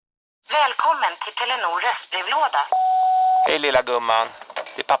Välkommen till Telenor röstbrevlåda. Hej lilla gumman,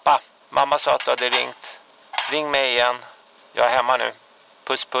 det är pappa. Mamma sa att du hade ringt. Ring mig igen. Jag är hemma nu.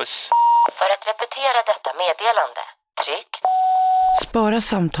 Puss puss. För att repetera detta meddelande, tryck. Spara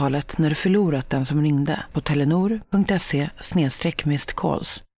samtalet när du förlorat den som ringde på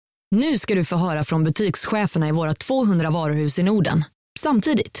telenor.se/missed-calls. Nu ska du få höra från butikscheferna i våra 200 varuhus i Norden.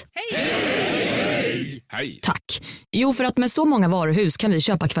 Samtidigt. Hej! Hej! Tack. Jo, för att med så många varuhus kan vi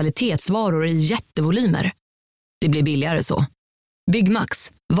köpa kvalitetsvaror i jättevolymer. Det blir billigare så.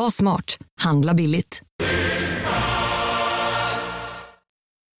 Byggmax. Var smart. Handla billigt.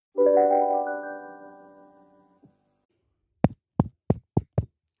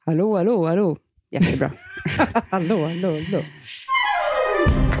 Hallå. Jättebra. Hallå.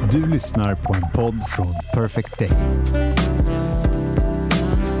 Du lyssnar på en podd från Perfect Day.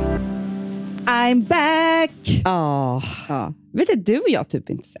 I'm back! Ja. Vet du och jag typ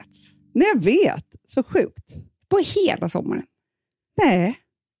inte setts. Nej, jag vet. Så sjukt. På hela sommaren. Nej,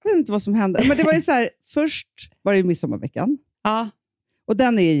 jag vet inte vad som hände. Men det var ju så här, först var det ju midsommarveckan. Ja. Och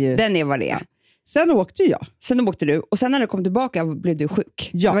den är vad det är. Sen åkte jag. Sen åkte du. Och sen när du kom tillbaka blev du sjuk.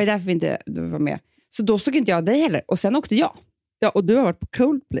 Ja. Det var ju därför vi inte var med. Så då såg inte jag dig heller. Och sen åkte jag. Ja, och du har varit på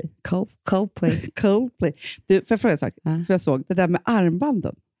Coldplay. Coldplay. Du, för jag fråga en sak som jag såg. Det där med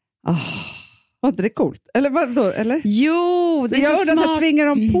armbanden. Var inte det coolt? Eller vadå? Eller? Jo, det är jag så undrar, smart. Så tvingar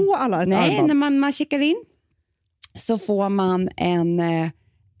de på alla ett Nej, armband? när man checkar in så får man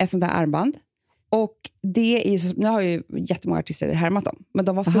ett sånt där armband. Och det är ju så, nu har ju jättemånga artister härmat dem, men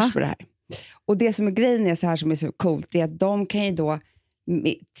de var först på det här. Och det som är grejen är så här som är så coolt, det är att de kan ju då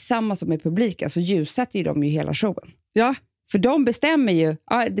tillsammans med publiken så ljussätter ju de ju hela showen. Ja. För de bestämmer ju,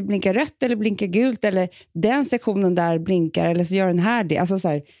 det blinkar rött eller blinkar gult, eller den sektionen där blinkar, eller så gör den här det. Alltså så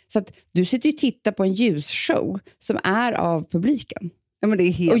att du sitter ju och tittar på en ljusshow som är av publiken. Ja, men det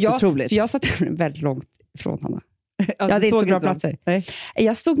är helt otroligt. För jag satt väldigt långt ifrån Hanna. Ja, jag hade inte så bra dem. platser. Nej.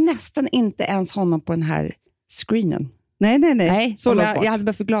 Jag såg nästan inte ens honom på den här screenen. Nej. Så jag hade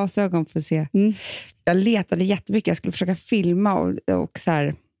bara för glasögon för att se. Jag letade jättemycket. Jag skulle försöka filma och så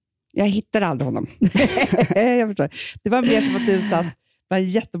här. Jag hittade aldrig honom. Jag förstår. Det var mer som att du satt bland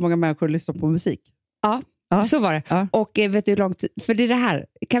jättemånga människor och lyssnade på musik. Ja, så var det. Ja. Och vet du hur långt... För det är det här.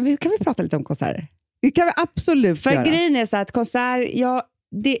 Kan vi prata lite om konserter? Det kan vi absolut göra. För grejen är så här att konsert...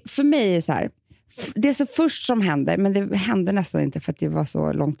 för mig är så här... Det är så först som händer, men det hände nästan inte för att det var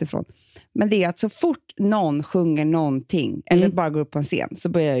så långt ifrån. Men det är att så fort någon sjunger någonting eller bara går upp på en scen så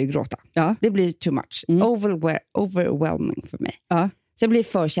börjar jag ju gråta. Ja. Det blir too much. Overwhelming för mig. Ja. Så jag blir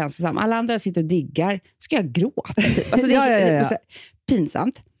för känslosam. Alla andra sitter och diggar. Ska jag gråta? Typ? Alltså det är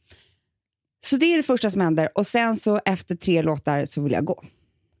pinsamt. Så det är det första som händer. Och sen så efter 3 låtar så vill jag gå.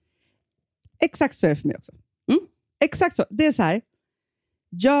 Exakt så är det för mig också. Exakt så. Det är så här.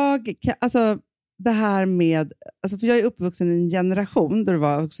 Det här med... Alltså för jag är uppvuxen i en generation där det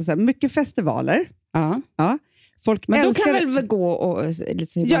var också så här, mycket festivaler. Ja. Folk men älskar... då kan väl gå och...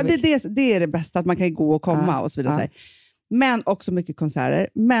 Ja, det är det bästa. Att man kan gå och komma och så vidare. Så här. Men också mycket konserter.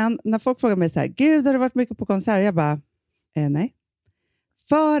 Men när folk frågar mig så här, gud, har du varit mycket på konserter? Jag bara, nej.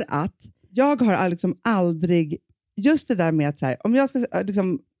 För att jag har liksom aldrig, just det där med att så här, om jag ska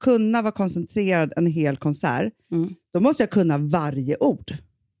liksom kunna vara koncentrerad en hel konsert, då måste jag kunna varje ord.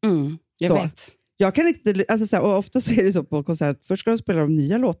 Jag vet. Jag kan inte, alltså så här, och ofta så är det så på konserter, först ska de spela de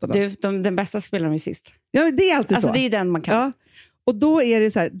nya låtarna. Den bästa spelar de ju sist. Ja, det är alltid alltså, så. Det är ju den man kan. Ja. Och då är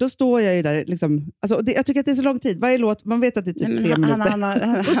det så här, då står jag ju där liksom, alltså jag tycker att det är så lång tid. Varje låt, man vet att det är typ 3 minuter.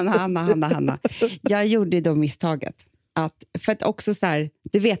 Hanna. Jag gjorde då misstaget. För att också så här,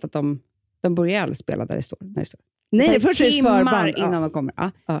 du vet att de börjar aldrig spela där det står. När det står. Nej, det är först timmar innan de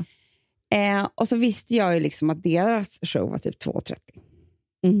kommer. Ja. Och så visste jag ju liksom att deras show var typ 2:30.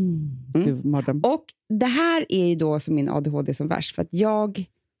 Och det här är ju då som min ADHD som värst. För att jag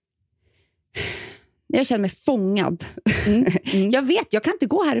känner mig fångad. Jag vet, jag kan inte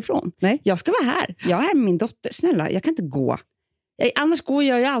gå härifrån. Nej. Jag ska vara här. Jag är här med min dotter. Snälla, jag kan inte gå. Annars går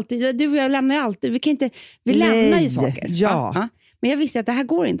jag ju alltid. Du och jag lämnar ju alltid. Vi lämnar ju saker. Ja. Men jag visste att det här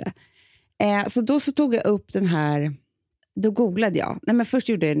går inte. Så då så tog jag upp den här. Då googlade jag. Nej, men först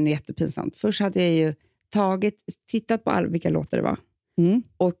gjorde jag det jättepinsamt. Först hade jag ju tittat på vilka låtar det var.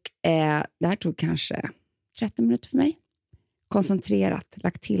 Och det här tog kanske 30 minuter för mig. Koncentrerat,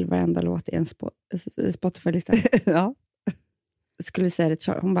 lagt till varenda låt i en Spotify-lista. Ja. Skulle säga det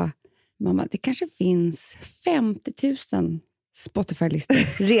till hon bara, mamma, det kanske finns 50 000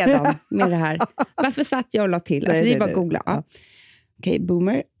 Spotify-listor redan med det här. Varför satt jag och la till? Alltså det är bara att googla. Ja. Okej,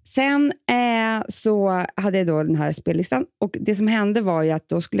 boomer. Sen så hade jag då den här spellistan. Och det som hände var ju att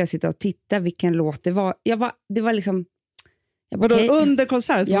då skulle jag sitta och titta vilken låt det var. Det var liksom, Jag bara, Vadå, under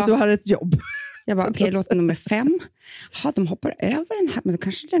konsert som att du har ett jobb? Jag bara, okej, låt nummer 5. Ja, de hoppar över den här, men då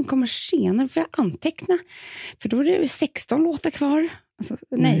kanske den kommer senare för jag anteckna. För då är det 16 låtar kvar. Alltså,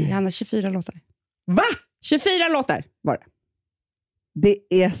 nej, han har 24 låtar. Va? 24 låtar var det.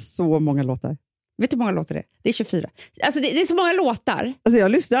 Det är så många låtar. Vet du hur många låtar det är? Det är 24. Alltså det är så många låtar. Alltså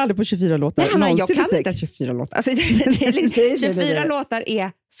jag lyssnar aldrig på 24 låtar. Nej, Hanna, jag kan inte 24 låtar. Alltså, 24 låtar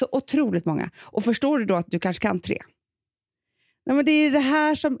är så otroligt många. Och förstår du då att du kanske kan 3? Nej, men det är det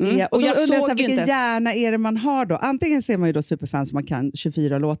här som är... Och jag då undrar jag såg vilken inte. hjärna är det man har då? Antingen ser man ju då superfans som man kan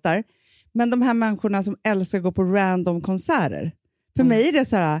 24 låtar. Men de här människorna som älskar att gå på random konserter. För mig är det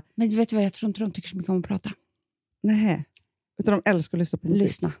så här... Men vet du vad, jag tror inte de tycker så mycket om att prata. Nej, utan de älskar att lyssna på musik.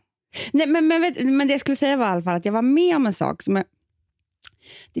 Lyssna. Nej, men det jag skulle säga var i alla fall att jag var med om en sak som är...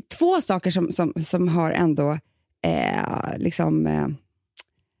 Det är 2 saker som har ändå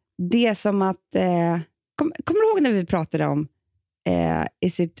det är som att... Kommer du ihåg när vi pratade om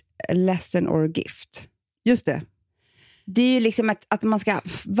is it a lesson or a gift? Just det. Det är ju liksom att man ska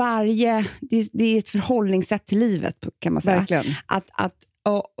det är ett förhållningssätt till livet kan man säga. Verkligen. Att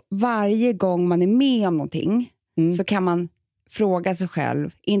varje gång man är med om någonting så kan man fråga sig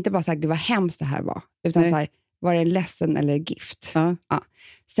själv, inte bara säga gud vad hemskt det här var, utan så här, var det en lesson eller gift? Ja.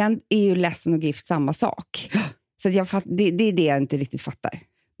 Sen är ju lesson och gift samma sak. Så att det är det jag inte riktigt fattar.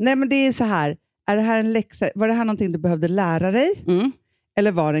 Nej, men det är så här, är det här en läxa? Var det här någonting du behövde lära dig?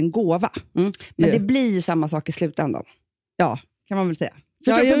 Eller var det en gåva? Men det blir ju samma sak i slutändan. Ja, kan man väl säga.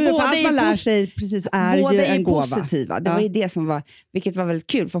 För allt man lär sig precis är ju en gåva. Positiva. Det var ju det som var, vilket var väldigt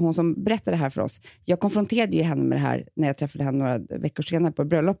kul för hon som berättade det här för oss. Jag konfronterade ju henne med det här när jag träffade henne några veckor senare på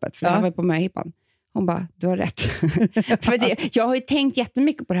bröllopet. För det här var ju på möhippan. Hon bara, du har rätt. För jag har ju tänkt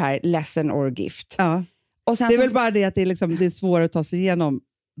jättemycket på det här lesson or gift. Ja. Och sen det är väl bara det att det är svårare att ta sig igenom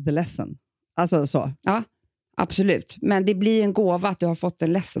the lesson. Alltså så. Ja, absolut. Men det blir en gåva att du har fått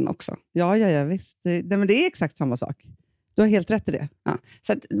en lesson också. Ja, visst. Men det är exakt samma sak. Du har helt rätt i det. Ja.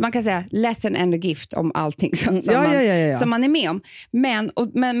 Så att man kan säga lesson and a gift om allting som man är med om.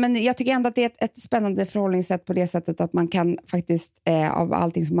 Men jag tycker ändå att det är ett spännande förhållningssätt på det sättet att man kan faktiskt av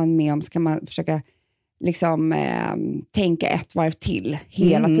allting som man är med om så kan man försöka liksom tänka ett varv till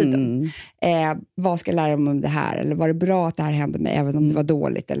hela tiden. Vad ska jag lära mig om det här? Eller var det bra att det här hände mig även om det var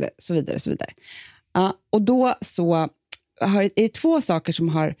dåligt? Eller så vidare, så vidare. Och då så är det 2 saker som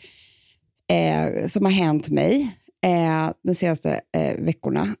har hänt mig de senaste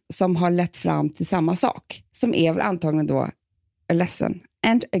veckorna som har lett fram till samma sak. Som är väl antagligen då a lesson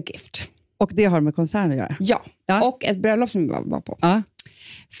and a gift. Och det har med koncernen att göra? Ja. Och ett bröllop som vi var på.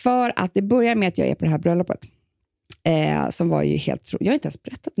 För att det börjar med att jag är på det här bröllopet. Som var ju helt... Jag har inte ens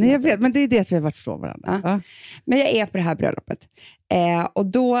berättat. Nej, jag vet, men det är det att vi har varit från varandra. Ja. Men jag är på det här bröllopet. Och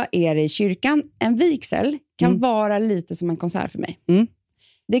då är det i kyrkan. En vigsel kan vara lite som en konsert för mig.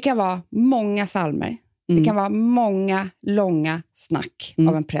 Det kan vara många psalmer. Det kan vara många långa snack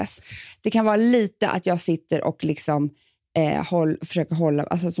av en präst. Det kan vara lite att jag sitter och liksom försöker hålla,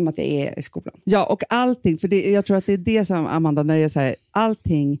 alltså som att jag är i skolan. Ja, och allting, för jag tror att det är det som Amanda, när det är så här,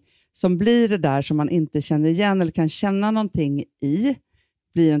 allting som blir det där som man inte känner igen eller kan känna någonting i,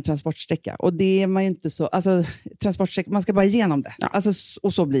 blir en transportsträcka. Och det är man ju inte så, alltså transportsträcka, man ska bara igenom det. Ja. Alltså,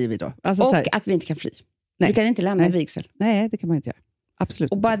 och så blir vi då. Alltså, och så här, att vi inte kan fly. Nej. Du kan inte lämna en vigsel. Nej, det kan man inte göra.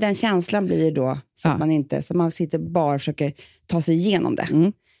 Absolut. Och bara den känslan blir då så att man inte, så man sitter bara och försöker ta sig igenom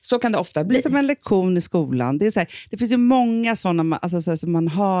det. Så kan det ofta bli. Det är som en lektion i skolan. Det är så här, det finns ju många sådana alltså, så här, som man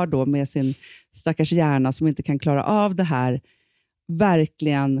har då med sin stackars hjärna som inte kan klara av det här.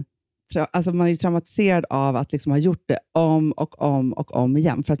 Verkligen, alltså man är ju traumatiserad av att liksom ha gjort det om och om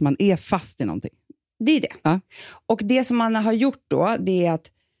igen. För att man är fast i någonting. Det är det. Ja. Och det som man har gjort då, det är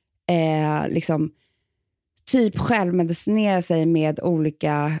att liksom typ självmedicinera sig med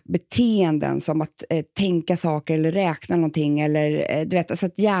olika beteenden som att tänka saker eller räkna någonting eller du vet, så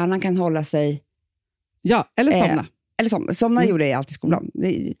att hjärnan kan hålla sig. Ja, eller somna. Eller somna gjorde jag alltid i skolan. Det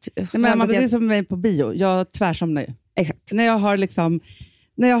är som mig på bio. Jag tvärsomnar ju. Exakt. När jag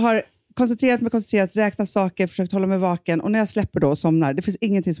har koncentrerat, räknat saker, försökt hålla mig vaken och när jag släpper då och somnar, det finns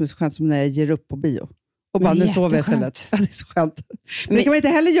ingenting som är så skönt som när jag ger upp på bio. Och bara, nu sover jag istället. Ja, det är så skönt. Men det kan man inte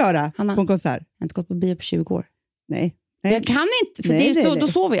heller göra, Hanna, på en konsert. Jag har inte gått på bio på 20 år. Nej. Jag kan inte, för då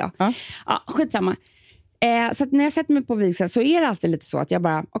sover jag. Ja, skitsamma. Så att när jag sätter mig på vigsel så är det alltid lite så att jag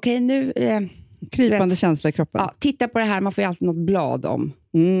bara, okej, nu... krypande känsla i kroppen. Ja, titta på det här, man får ju alltid något blad om.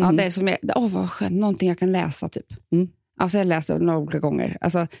 Ja, det är som vad skönt, någonting jag kan läsa typ. Alltså jag läser några olika gånger.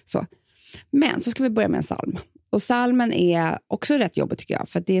 Alltså, så. Men så ska vi börja med en psalm. Och psalmen är också rätt jobbigt tycker jag.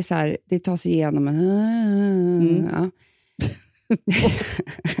 För att det är så här, det tar sig igenom ja.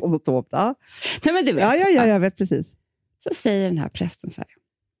 Och något ja. Nej, men du vet. Ja, jag vet precis. Så säger den här prästen så här.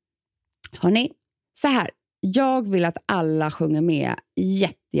 Hörrni, så här. Jag vill att alla sjunger med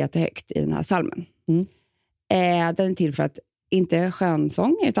jättehögt i den här salmen. Den är till för att inte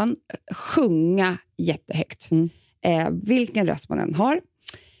skönsång utan sjunga jättehögt. Vilken röst man än har.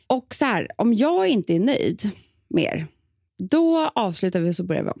 Och så här, om jag inte är nöjd med er, då avslutar vi och så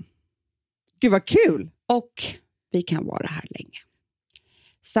börjar vi om. Gud vad kul! Och vi kan vara här länge.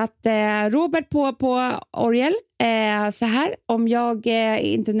 Så att Robert på orgel, så här, om jag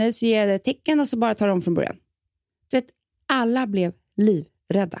inte är nöjd så ger jag det tecken och så bara tar de från början. Du vet, alla blev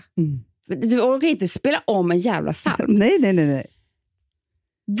livrädda. Du orkar inte spela om en jävla psalm. Nej.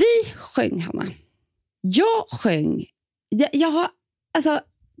 Vi sjöng, Hanna. Jag sjöng. Jag har, alltså,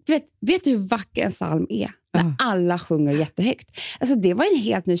 vet du hur vacker en psalm är? När alla sjunger jättehögt. Alltså det var en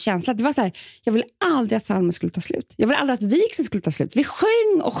helt ny känsla. Det var så här, jag ville aldrig att psalmen skulle ta slut. Jag ville aldrig att vigseln skulle ta slut. Vi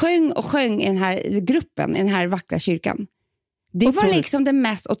sjöng i den här gruppen, i den här vackra kyrkan. Det var liksom det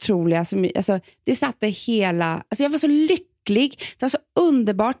mest otroliga som, alltså, det satte hela, alltså jag var så lycklig, det var så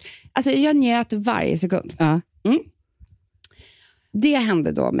underbart, alltså jag njöt varje sekund. Det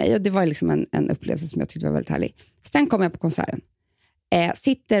hände då mig och det var liksom en upplevelse som jag tyckte var väldigt härlig. Sen kom jag på konserten,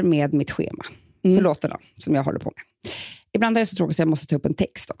 sitter med mitt schema för låtarna som jag håller på med. Ibland är jag så tråkig så jag måste ta upp en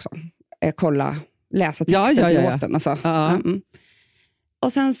text också, läsa texten till låten alltså.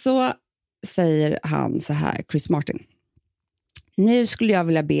 Och sen så säger han så här, Chris Martin: nu skulle jag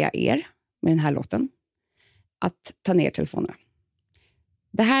vilja be er med den här låten att ta ner telefonerna.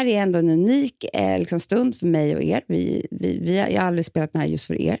 Det här är ändå en unik liksom stund för mig och er. Jag har aldrig spelat den här just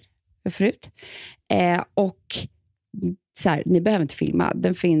för er förut. Och så här, ni behöver inte filma.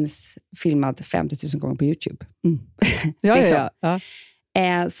 Den finns filmad 50 000 gånger på YouTube.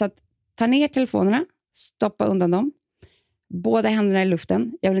 Så att ta ner telefonerna, stoppa undan dem. Båda händerna i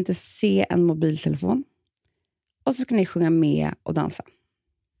luften. Jag vill inte se en mobiltelefon. Och så ska ni sjunga med och dansa.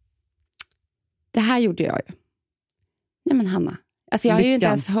 Det här gjorde jag ju. Nej men Hanna. Alltså jag har ju inte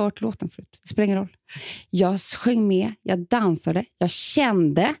ens hört låten förut. Det spelar ingen roll. Jag sjöng med. Jag dansade. Jag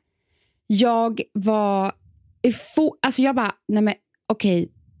kände. Jag var... Alltså jag bara... Nej men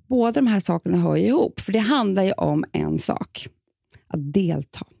okej. Båda de här sakerna hör ju ihop. För det handlar ju om en sak. Att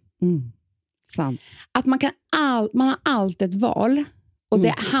delta. Sant. Att man har alltid ett val. Och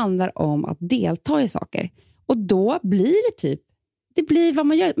det handlar om att delta i saker. Och då blir det typ, det blir vad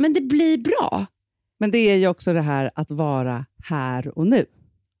man gör, men det blir bra. Men det är ju också det här att vara här och nu.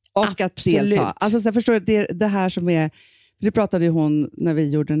 Och absolut. Att delta. Alltså så förstår du, det här som är, för det pratade ju hon när vi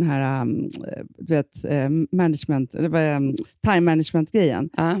gjorde den här management, time management-grejen.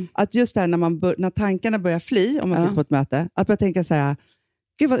 Att just där när tankarna börjar fly, om man sitter på ett möte, att börja tänka så här: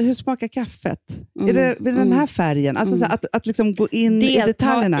 gud, hur smakar kaffet? Är det den här färgen? Alltså så att liksom gå in i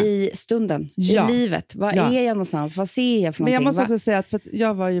detaljerna. Delta i stunden, i livet. Vad är jag någonstans? Vad ser jag för någonting? Men jag måste också säga att för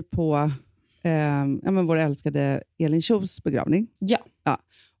jag var ju på vår älskade Elin Kjos begravning. Ja.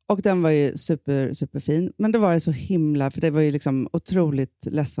 Och den var ju superfin. Men det var ju så himla, för det var ju liksom otroligt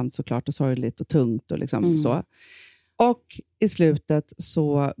ledsamt såklart och sorgligt och tungt och liksom så. Och i slutet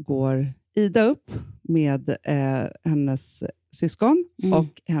så går Ida upp med hennes syskon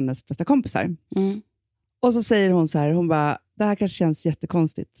och hennes bästa kompisar. Och så säger hon så här, hon bara, det här kanske känns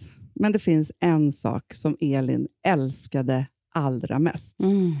jättekonstigt, men det finns en sak som Elin älskade allra mest.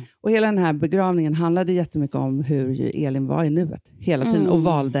 Och hela den här begravningen handlade jättemycket om hur ju Elin var i nuet hela tiden och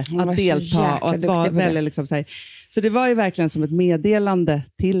valde att delta och att välja liksom så här. Så det var ju verkligen som ett meddelande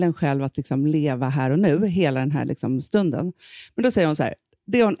till en själv att liksom leva här och nu hela den här liksom stunden. Men då säger hon så här,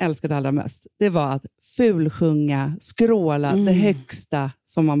 det hon älskade allra mest, det var att fulsjunga, skråla det högsta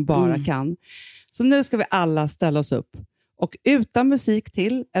som man bara kan. Så nu ska vi alla ställa oss upp och utan musik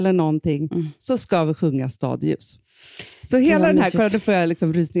till eller någonting så ska vi sjunga Stadljus. Så hela den här, kollade får jag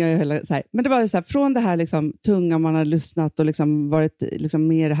liksom rysningar hela, så här. Men det var ju så här, från det här liksom tunga man har lyssnat och liksom varit liksom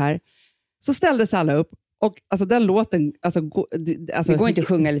med i det här, så ställdes alla upp. Och alltså den låten, det går inte att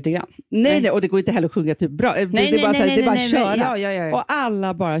sjunga lite grann. Nej, och det går inte heller att sjunga typ bra. Det är bara att köra. Ja. Och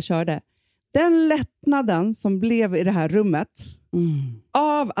alla bara körde. Den lättnaden som blev i det här rummet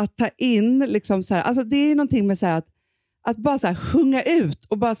av att ta in liksom så här, alltså det är någonting med så här att bara så här sjunga ut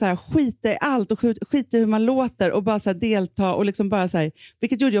och bara så här skita i allt och skita i hur man låter och bara så här delta och liksom bara så här,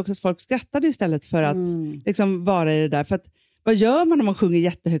 vilket gjorde ju också att folk skrattade istället för att liksom vara i det där. För att vad gör man om man sjunger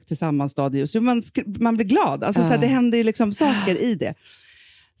jättehögt tillsammans Stadius? Jo, man blir glad. Alltså, så här, det händer ju liksom saker i det.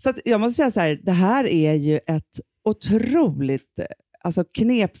 Så att jag måste säga så här, det här är ju ett otroligt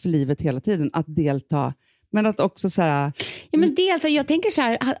knep för livet hela tiden, att delta. Men att också så här... Ja, men delta, jag tänker så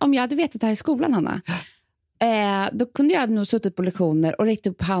här, om jag hade vetat det här i skolan, Hanna. då kunde jag nog suttit på lektioner och räckt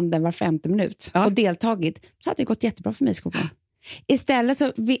upp handen var 50 minut och deltagit. Så hade det gått jättebra för mig i skolan. Istället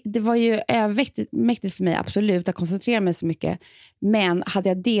så, det var ju mäktigt för mig absolut att koncentrera mig så mycket. Men hade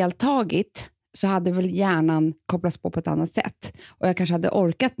jag deltagit så hade väl hjärnan kopplats på ett annat sätt. Och jag kanske hade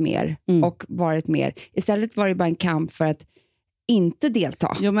orkat mer och varit mer. Istället var det bara en kamp för att inte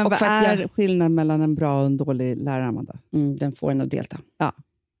delta. Jo, men och vad är skillnaden mellan en bra och en dålig lärare, Amanda? Den får en att delta. Ja.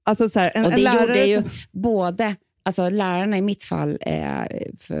 Alltså så här, och det lärare gjorde ju både... Alltså lärarna i mitt fall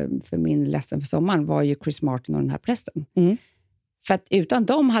för min lesson för sommaren var ju Chris Martin och den här prästen. För att utan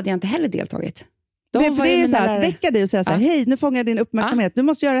dem hade jag inte heller deltagit. Det är så här, att väcka dig och säga så här, hej, nu fångar jag din uppmärksamhet, du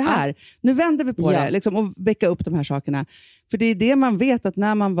måste göra det här. Nu vänder vi på det liksom, och väcka upp de här sakerna. För det är det man vet att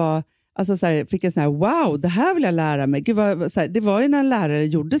när man var, alltså så här, fick en sån här, wow, det här vill jag lära mig. Gud, så här, det var ju när en lärare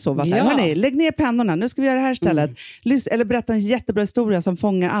gjorde så. Var så här, hörni, lägg ner pennorna, nu ska vi göra det här istället. Eller berätta en jättebra historia som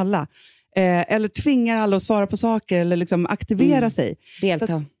fångar alla. Eller tvingar alla att svara på saker eller liksom aktivera sig.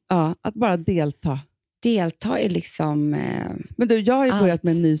 Delta. Att bara delta. Delta är liksom... Men du, jag har ju börjat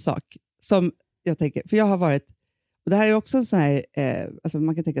med en ny sak som jag tänker, för jag har varit, och det här är också så här, alltså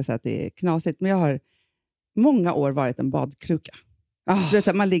man kan tänka sig att det är knasigt, men jag har många år varit en badkruka. Det är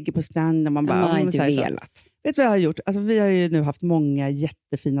så här, man ligger på stranden och man bara... Man har inte velat. Vet du vad jag har gjort? Alltså, vi har ju nu haft många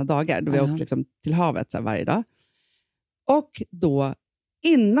jättefina dagar då vi har åkt liksom till havet så här, varje dag. Och då,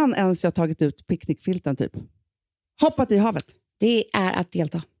 innan ens jag tagit ut picknickfilten typ, hoppat i havet. Det är att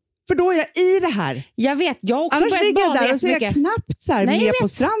delta. För då är jag i det här. Jag vet, jag har också annars börjat ligger jag bada där och så är jag knappt så här med på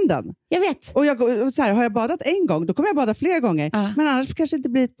stranden. Jag vet. Och så här, har jag badat en gång, då kommer jag bada fler gånger. Men annars kanske det inte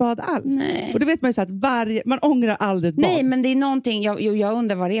blir ett bad alls. Nej. Och då vet man ju så att man ångrar aldrig ett bad. Nej, men det är någonting, jag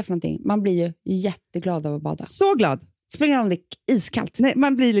undrar vad det är för någonting. Man blir ju jätteglad av att bada. Så glad. Springer om det är iskallt. Nej,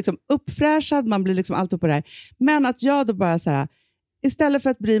 man blir liksom uppfräschad, man blir liksom allt på det här. Men att jag då bara så här, istället för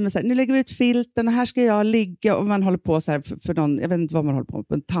att bry mig så här, nu lägger vi ut filten och här ska jag ligga och man håller på så här för någon, jag vet inte vad man håller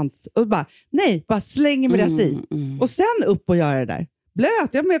på en tant. Och bara slänger mig rätt i. Och sen upp och göra det där.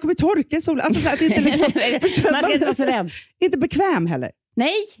 Blöt, men jag kommer torka i solen. Alltså, så att inte liksom, man ska inte vara så rädd. Inte bekväm heller.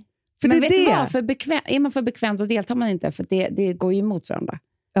 Nej, för men det vet du vad? Är man för bekväm då deltar man inte. För det går ju emot varandra.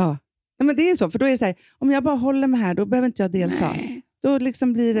 Ja, men det är så. För då är det så här, om jag bara håller mig här, då behöver inte jag delta. Nej. Då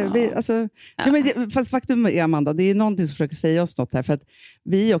liksom blir det... fast faktum är, Amanda, det är någonting som försöker säga oss något här. För att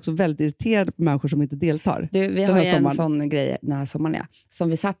vi är också väldigt irriterade på människor som inte deltar. Vi har ju en sån grej den här sommaren, som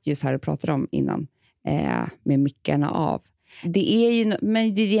vi satt just här och pratade om innan. Med mickarna av. Det är ju,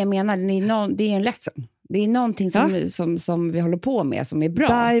 men det är det jag menar, det är en lesson. Det är någonting som vi håller på med som är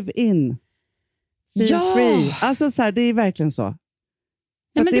bra. Dive in. Feel free. Alltså så här, det är verkligen så.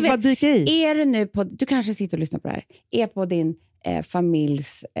 Nej, men det är bara dyka i. Är det nu på, du kanske sitter och lyssnar på det här. Är på din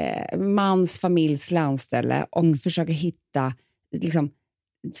mans familjs landställe och försöker hitta liksom,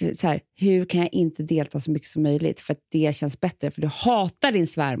 så här, hur kan jag inte delta så mycket som möjligt för att det känns bättre, för du hatar din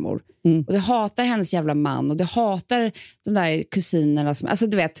svärmor och du hatar hennes jävla man och du hatar de där kusinerna som, alltså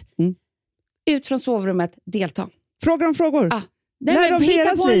du vet, ut från sovrummet, delta. Frågor om frågor. Lär om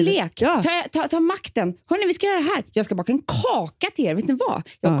hitta på en lek. Ja. Ta makten. Hörrni, vi ska göra det här. Jag ska baka en kaka till er. Vet ni vad?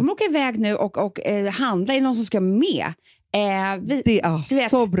 Jag kommer åka iväg nu och handla. Är det någon som ska med? Det är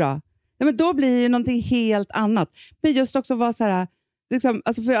så bra. Nej, men då blir det ju någonting helt annat. Men just också vara så här, liksom,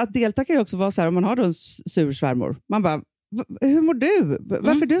 alltså för att delta kan ju också vara så här, om man har då en sur svärmor. Man bara, hur mår du?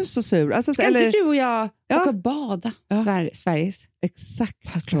 Varför är du så sur? Alltså, ska inte du och jag åka och bada? Sveriges.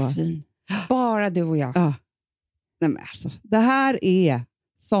 Exakt så. Svin. Bara du och jag. Ja. Nej, men alltså, det här är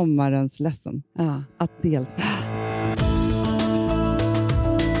sommarens lesson. Att delta.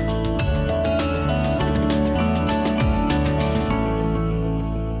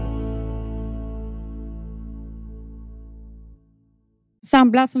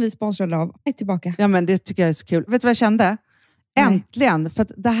 Sambla som vi sponsrade av är tillbaka. Ja, men det tycker jag är så kul. Vet du vad jag kände? Äntligen! För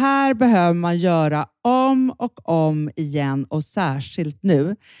att det här behöver man göra om och om igen, och särskilt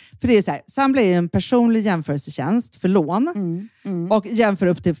nu. För det är så här, Sambla är en personlig jämförelsetjänst för lån och jämför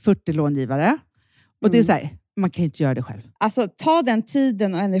upp till 40 långivare. Och det är så här, man kan ju inte göra det själv. Alltså ta den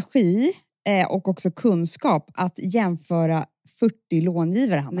tiden och energi och också kunskap att jämföra 40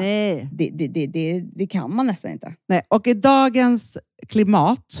 långivare, Hanna. Nej. Det kan man nästan inte. Nej, och i dagens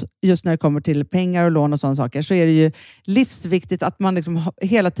klimat, just när det kommer till pengar och lån och sådana saker, så är det ju livsviktigt att man liksom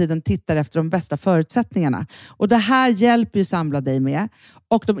hela tiden tittar efter de bästa förutsättningarna. Och det här hjälper ju Sambla dig med.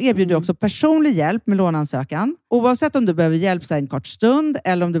 Och de erbjuder också personlig hjälp med låneansökan. Oavsett om du behöver hjälp så en kort stund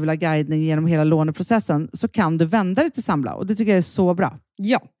eller om du vill ha guidning genom hela låneprocessen, så kan du vända dig till Sambla. Och det tycker jag är så bra.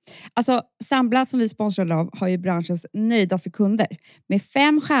 Ja, alltså Sambla som vi sponsrar av har ju branschens nöjdaste kunder med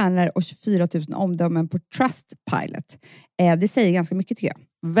 5 stjärnor och 24 000 omdömen på Trustpilot. Det säger ganska ganska mycket tycker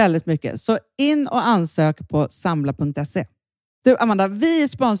jag. Väldigt mycket. Så in och ansök på samla.se. Du Amanda, vi är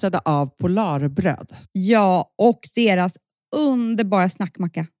sponsrade av Polarbröd. Ja, och deras underbara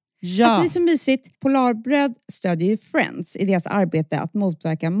snackmacka. Ja. Alltså det är så mysigt. Polarbröd stödjer ju Friends i deras arbete att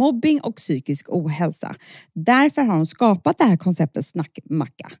motverka mobbing och psykisk ohälsa. Därför har de skapat det här konceptet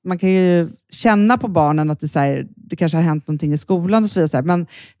snackmacka. Man kan ju känna på barnen att det kanske har hänt någonting i skolan och så vidare. Men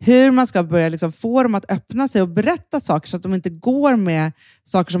hur man ska börja liksom få dem att öppna sig och berätta saker så att de inte går med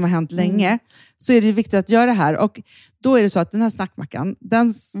saker som har hänt länge. Så är det ju viktigt att göra det här. Och då är det så att den här snackmackan,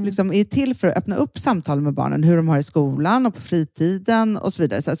 den liksom är till för att öppna upp samtal med barnen. Hur de har i skolan och på fritiden och så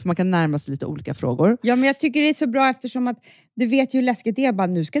vidare. Så man kan närma sig lite olika frågor. Ja, men jag tycker det är så bra eftersom att du vet ju hur läskigt det är. Bara,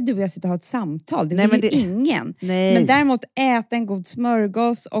 nu ska du och jag sitta och ha ett samtal. Det vill ju ingen. Nej. Men däremot äta en god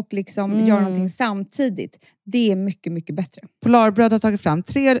smörgås och liksom göra någonting samtidigt. Det är mycket, mycket bättre. Polarbröd har tagit fram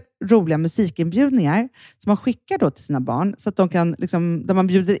 3 roliga musikinbjudningar som man skickar då till sina barn. Så att de kan, liksom, där man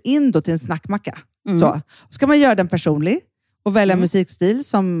bjuder in då till en snackmacka. Så ska man göra den personlig och välja musikstil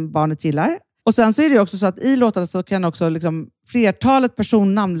som barnet gillar. Och sen så är det också så att i låtarna så kan också liksom flertalet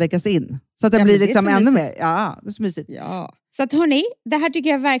personnamn läggas in. Så att det blir liksom ännu mer. Ja, det är så mysigt. Ja. Så att hörni, det här tycker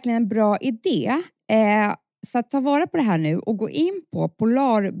jag är verkligen en bra idé. Så att ta vara på det här nu och gå in på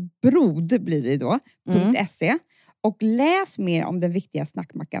polarbrod blir det då, .se och läs mer om den viktiga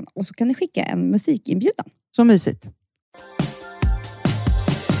snackmackan. Och så kan ni skicka en musikinbjudan. Så mysigt.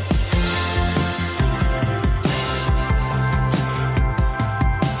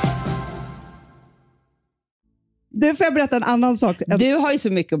 Du får jag berätta en annan sak. Du har ju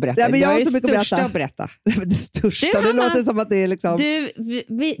så mycket att berätta. Ja, men jag har är så det mycket största att berätta. Det största, det låter som att det är liksom...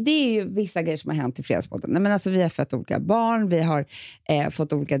 Det är ju vissa grejer som har hänt i Fredagspodden. Men alltså, vi har fött olika barn, vi har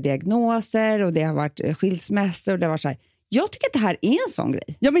fått olika diagnoser och det har varit skilsmässor. Och det har varit så här. Jag tycker att det här är en sån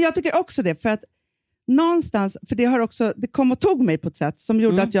grej. Ja, men jag tycker också det. För att någonstans, för det kom och tog mig på ett sätt som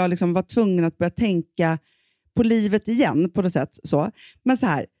gjorde att jag liksom var tvungen att börja tänka på livet igen på något sätt. Så. Men så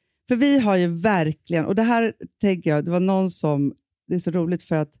här, för vi har ju verkligen, och det här tänker jag, det var någon som, det är så roligt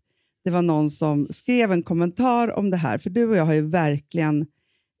för att det var någon som skrev en kommentar om det här. För du och jag har ju verkligen,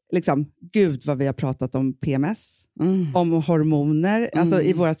 liksom, gud vad vi har pratat om PMS, om hormoner, alltså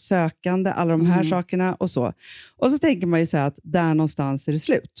i vårt sökande, alla de här sakerna och så. Och så tänker man ju så här att där någonstans är det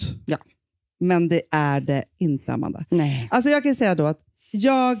slut. Ja. Men det är det inte, Amanda. Nej. Alltså jag kan säga då att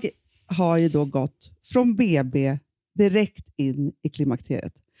jag har ju då gått från BB direkt in i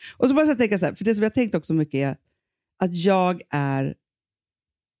klimakteriet. Och så måste jag tänka så här, för det som jag tänkt också mycket är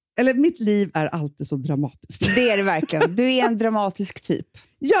att mitt liv är alltid så dramatiskt. Det är det verkligen. Du är en dramatisk typ.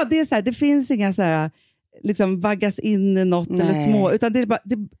 Ja, det är så här, det finns inga så här liksom vaggas in i något eller små, utan det är bara,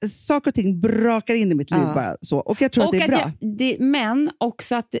 saker och ting brakar in i mitt liv bara så. Och jag tror att det är bra. Men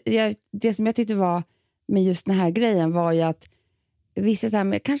också att det som jag tyckte var med just den här grejen var ju att vissa så här,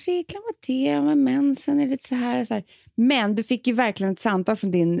 med, kanske är klimakteriet med mensen är lite så här. Men du fick ju verkligen ett samtal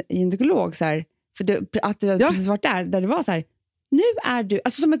från din gynekolog så här, för att du hade precis varit där det var så här, nu är du,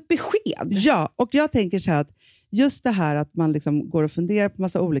 alltså som ett besked. Ja, och jag tänker så här att just det här att man liksom går och funderar på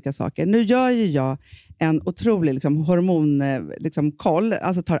massa olika saker. Nu gör ju jag en otrolig liksom hormonkoll,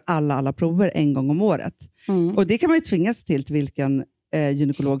 alltså tar alla prover en gång om året. Och det kan man ju tvingas till vilken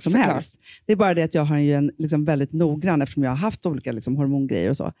gynekolog som helst. Det är bara det att jag har ju en liksom väldigt noggrann, eftersom jag har haft olika liksom hormongrejer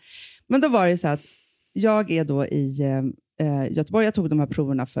och så. Men då var det så att jag är då i Göteborg, jag tog de här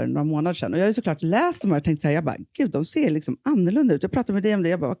proverna för några månader sedan och jag har ju såklart läst dem och tänkt så här, jag bara, gud de ser liksom annorlunda ut. Jag pratade med dig om det,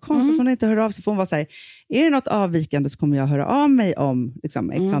 jag bara, vad konstigt hon inte hör av sig, för hon var så här, är det något avvikande så kommer jag höra av mig om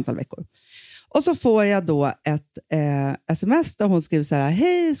liksom, x antal veckor. Och så får jag då ett sms där hon skriver så här,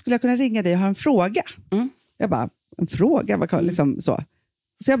 hej, skulle jag kunna ringa dig, jag har en fråga. Jag bara, en fråga? Vad kan, liksom, så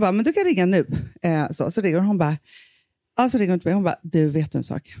jag bara, men du kan ringa nu. Så ringer hon bara, alltså ringer hon till mig, hon bara, du vet en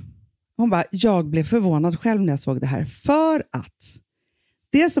sak. Hon bara, jag blev förvånad själv när jag såg det här. För att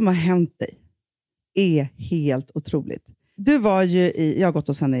det som har hänt dig är helt otroligt. Du var ju jag har gått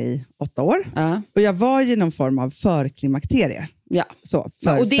hos henne i 8 år. Och jag var ju någon form av förklimakterie. Ja. Så,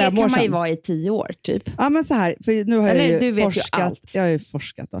 och det kan man ju vara i 10 år typ. Ja, men så här, för nu har jag ju forskat. Ju allt. Jag har ju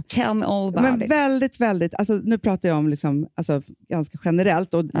forskat då. Tell me all about men it. väldigt, alltså nu pratar jag om liksom, alltså, ganska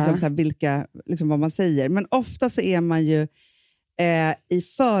generellt och liksom, så här, vilka, liksom, vad man säger. Men ofta så är man ju i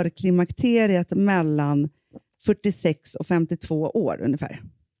förklimakteriet mellan 46 och 52 år ungefär.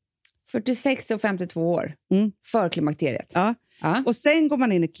 46 och 52 år. Förklimakteriet. Ja. Och sen går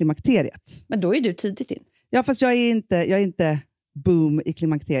man in i klimakteriet. Men då är du tidigt in. Ja, fast jag är inte boom i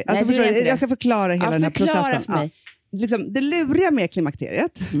klimakteriet. Alltså, Nej, jag ska förklara hela den här processen. För mig. Liksom, det luriga med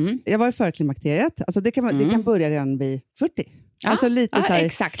klimakteriet, jag var i förklimakteriet, alltså det kan börja redan vid 40. Alltså lite så här,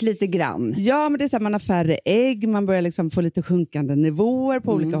 exakt, lite grann. Ja, men det är så här, man har färre ägg, man börjar liksom få lite sjunkande nivåer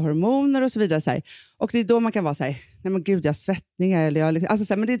på olika hormoner och så vidare. Så här. Och det är då man kan vara så här, nej men gud, jag har svettningar. Eller jag, alltså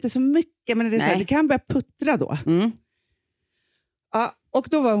så här, men det är inte så mycket, men det är så här, det kan börja puttra då. Ja, och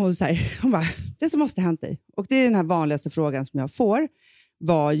då var hon så här, hon bara, det som måste hänt dig. Och det är den här vanligaste frågan som jag får,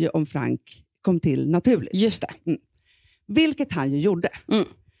 var ju om Frank kom till naturligt. Just det. Vilket han ju gjorde. Men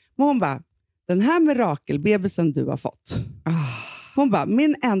hon bara, den här mirakelbebisen du har fått. Hon bara,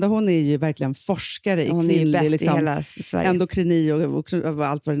 hon är ju verkligen forskare i kvinnlig liksom, hela Sverige. Endokrini och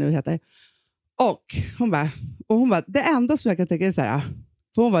allt vad det nu heter. Och hon bara, det enda som jag kan tänka är så här,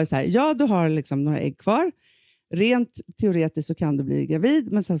 för hon var ju så här, ja du har liksom några ägg kvar. Rent teoretiskt så kan du bli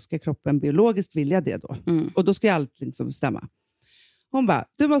gravid, men sen ska kroppen biologiskt vilja det då. Och då ska ju allt liksom stämma. Hon bara,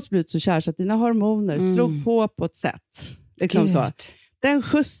 du måste bli så kär så att dina hormoner slog på ett sätt. Liksom så. Den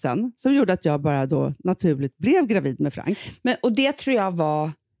skjutsen som gjorde att jag bara då naturligt blev gravid med Frank. Och det tror jag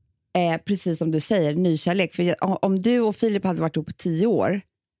var, precis som du säger, nykärlek. För om du och Filip hade varit ihop på 10 år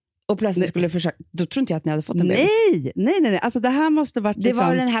och plötsligt skulle försöka, då tror inte jag att ni hade fått en bebis. Nej. Alltså det här måste varit det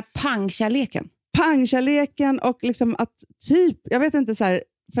var den här pangkärleken. Pangkärleken och liksom att typ, jag vet inte så här.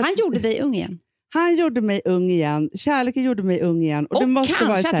 Han gjorde dig ung igen. Han gjorde mig ung igen. Kärleken gjorde mig ung igen. Och det måste kanske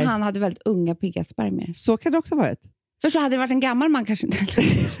varit så här, att han hade väldigt unga pigga spermier. Så kan det också ha varit. För så hade det varit en gammal man kanske inte.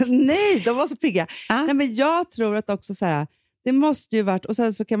 Nej, de var så pigga. Nej, men jag tror att också så här, det måste ju varit, och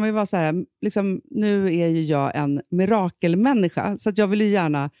sen så kan man ju vara så här, liksom, nu är ju jag en mirakelmänniska, så att jag vill ju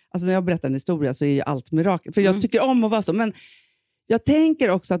gärna, alltså när jag berättar en historia så är ju allt mirakel, för jag tycker om att vara så, men jag tänker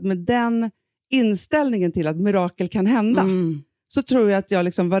också att med den inställningen till att mirakel kan hända, så tror jag att jag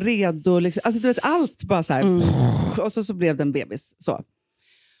liksom var redo, liksom, alltså du vet, allt bara så här, och så blev det en bebis, så.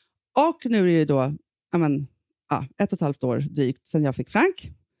 Och nu är det ju då, 1,5 år drygt sedan jag fick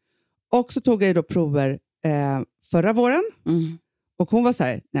Frank. Och så tog jag ju då prover förra våren. Och hon var så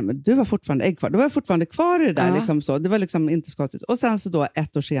här, nej men du var fortfarande ägg kvar. Du var fortfarande kvar i det där. Liksom så. Det var liksom inte skottigt. Och sen så då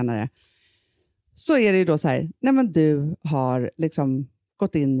 1 år senare så är det ju då så här, nej men du har liksom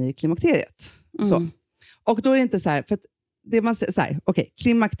gått in i klimakteriet. Så. Och då är det inte så här, för att det man säger så här, okej,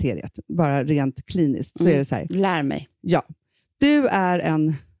 klimakteriet, bara rent kliniskt så är det så här. Lär mig. Ja, du är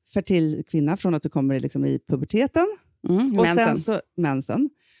en fertil kvinna från att du kommer liksom i puberteten. Och sen så mensen.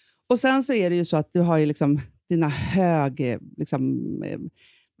 Och sen så är det ju så att du har ju liksom dina liksom,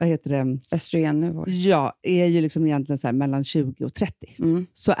 vad heter det? Östrogennivåer. Ja, är ju liksom egentligen så här mellan 20 och 30.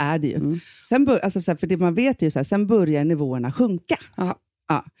 Så är det ju. Sen alltså så här, för det man vet är ju så här, sen börjar nivåerna sjunka. Ja.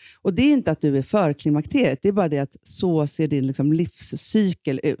 Och det är inte att du är för klimakteriet, det är bara det att så ser din liksom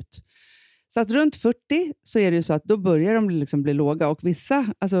livscykel ut. Så att runt 40 så är det ju så att då börjar de liksom bli låga, och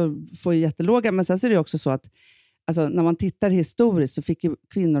vissa alltså, får ju jättelåga, men sen så är det också så att alltså, när man tittar historiskt så fick ju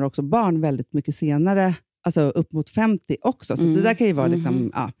kvinnor också barn väldigt mycket senare, alltså upp mot 50 också, så det där kan ju vara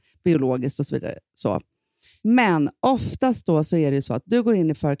liksom, biologiskt och så vidare. Så. Men oftast då så är det ju så att du går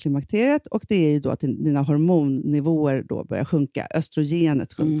in i förklimakteriet, och det är ju då att dina hormonnivåer då börjar sjunka.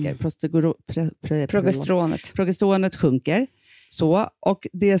 Östrogenet sjunker, progesteronet sjunker. Så, och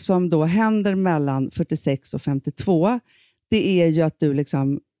det som då händer mellan 46 och 52, det är ju att du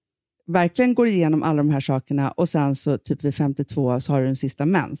liksom verkligen går igenom alla de här sakerna, och sen så typ vid 52 så har du den sista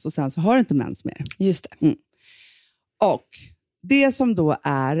mens, och sen så har du inte mens mer. Just det. Och det som då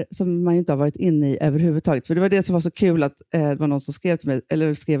är, som man inte har varit inne i överhuvudtaget, för det var det som var så kul att det var någon som skrev till mig,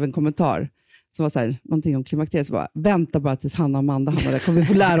 eller skrev en kommentar som var så här, någonting om klimakteriet, så bara, vänta bara tills Hanna och Amanda hamnar där, kommer vi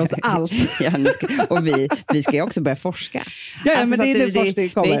få lära oss allt. Och vi ska ju också börja forska. Ja, alltså, men det är nu forskning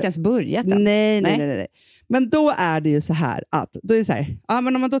kommer. Vi har inte ens börjat än. Nej. Men då är det ju så här att, då är det så här, ja,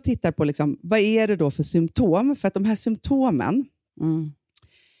 men om man då tittar på liksom, vad är det då för symptom? För att de här symptomen,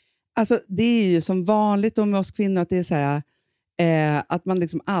 alltså det är ju som vanligt med oss kvinnor, att det är så här, att man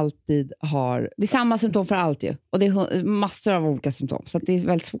liksom alltid har... Det är samma symptom för allt ju. Och det är massor av olika symptom. Så att det är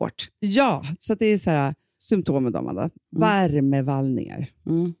väldigt svårt. Ja, så att det är så här symptomen då, Amanda. Värmevallningar.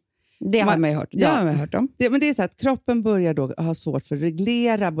 Det har man ju hört. Det har man hört om. Men det är så att kroppen börjar då ha svårt för att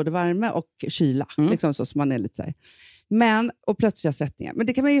reglera både värme och kyla. Liksom så man är lite så här. Men, och plötsliga svettningar. Men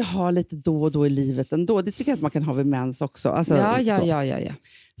det kan man ju ha lite då och då i livet ändå. Det tycker jag att man kan ha vid mens också. Alltså, ja.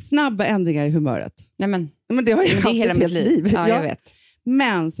 Snabba ändringar i humöret. Nej, men det har ju haft hela mitt liv. Ja, jag vet.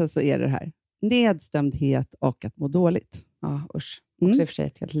 Men sen så är det här. Nedstämdhet och att må dåligt. Ja, usch. Också för sig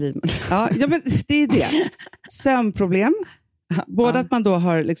ett helt liv. Ja, men det är det. Sömnproblem. Både att man då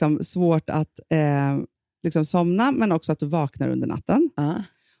har liksom svårt att liksom somna, men också att du vaknar under natten.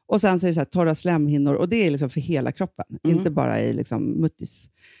 Och sen så är det så här torra slemhinnor, och det är liksom för hela kroppen. Inte bara i liksom muttis.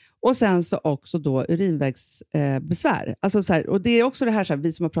 Och sen så också då urinvägsbesvär. Alltså så här, och det är också det här, så här,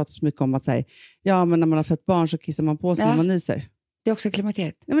 vi som har pratat så mycket om att så här, ja, men när man har fött barn så kissar man på sig när man nyser. Det är också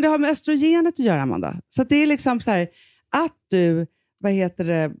klimakteriet. Ja, men det har med östrogenet att göra, Amanda. Så att det är liksom så här, att du,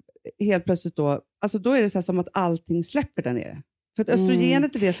 helt plötsligt då, alltså då är det så här som att allting släpper där nere. För att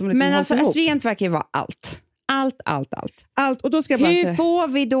östrogenet är det som liksom men hålls alltså ihop. östrogenet verkar ju vara allt. Allt. Och då ska jag bara hur säga, får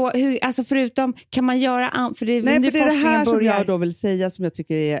vi då, alltså förutom, kan man göra, för det är nej, för det är det här som börjar. jag då vill säga som jag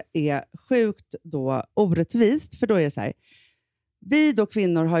tycker är sjukt då orättvist. För då är det så här, vi då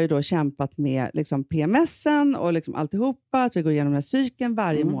kvinnor har ju då kämpat med liksom PMSen och liksom alltihopa, att vi går igenom den här cykeln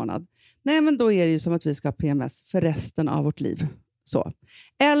varje månad. Nej, men då är det ju som att vi ska ha PMS för resten av vårt liv. Så.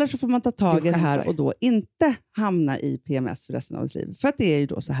 Eller så får man ta tag i det här och då inte hamna i PMS för resten av ens liv. För att det är ju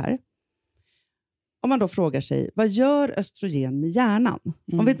då så här. Om man då frågar sig, vad gör östrogen med hjärnan?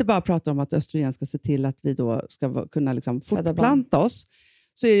 Om vi inte bara pratar om att östrogen ska se till att vi då ska kunna liksom fortplanta oss,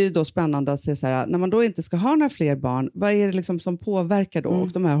 så är det ju då spännande att se så här, när man då inte ska ha några fler barn, vad är det liksom som påverkar då?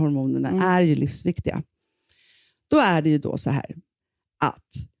 Och de här hormonerna är ju livsviktiga. Då är det ju då så här, att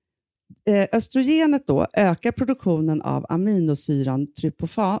östrogenet då ökar produktionen av aminosyran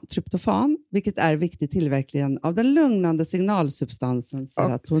tryptofan, vilket är viktigt tillverkningen av den lugnande signalsubstansen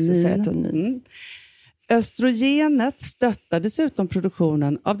serotonin. Östrogenet stöttar dessutom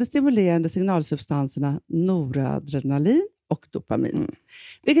produktionen av de stimulerande signalsubstanserna noradrenalin och dopamin.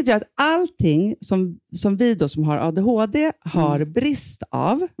 Vilket gör att allting som vi då som har ADHD har brist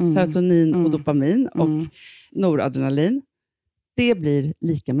av, serotonin och dopamin och noradrenalin, det blir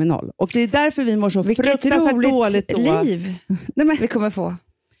lika med 0. Och det är därför vi mår så fruktansvärt dåligt då. Liv vi kommer få.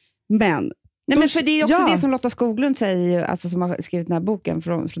 Men för det är också det som Lotta Skoglund säger, alltså som har skrivit den här boken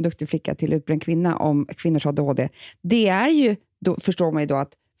från duktig flicka till utbränd kvinna om kvinnors ADHD. Det är ju, då förstår man ju då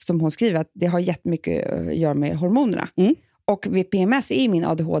att, som hon skriver, att det har jättemycket att göra med hormonerna. Och vid PMS är min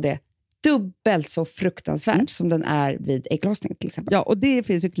ADHD dubbelt så fruktansvärt som den är vid ägglossning till exempel. Ja, och det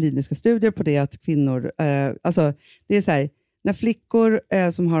finns ju kliniska studier på det, att kvinnor, alltså det är så här, när flickor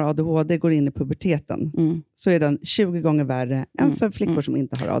som har ADHD går in i puberteten så är den 20 gånger värre än för flickor som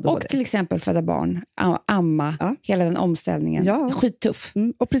inte har ADHD. Och till exempel föda barn, amma, hela den omställningen. Ja. Skittuff.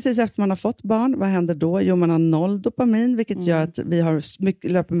 Och precis efter man har fått barn, vad händer då? Jo, man har 0 dopamin, vilket gör att vi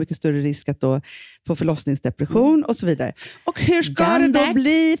löper mycket större risk att då få förlossningsdepression och så vidare. Och hur ska det då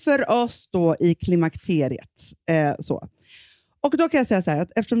bli för oss då i klimakteriet? Så. Och då kan jag säga så här,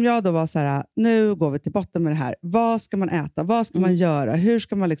 att eftersom jag då var så här, nu går vi till botten med det här. Vad ska man äta? Vad ska man göra? Hur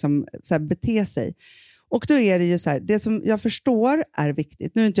ska man liksom så här bete sig? Och då är det ju så här, det som jag förstår är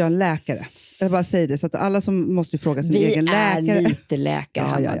viktigt. Nu är inte jag en läkare. Jag bara säger det, så att alla som måste fråga sin egen läkare. Vi är lite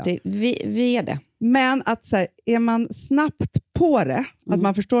läkare, ja. Vi är det. Men att så här, är man snabbt på det, att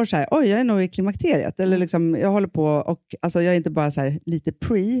man förstår så här, oj, jag är nog i klimakteriet. Eller liksom, jag håller på och, alltså jag är inte bara så här lite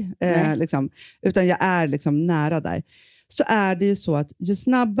liksom, utan jag är liksom nära där. Så är det ju så att ju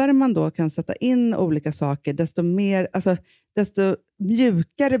snabbare man då kan sätta in olika saker, desto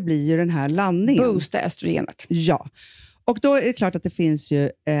mjukare blir ju den här landningen. Boosta östrogenet. Ja. Och då är det klart att det finns ju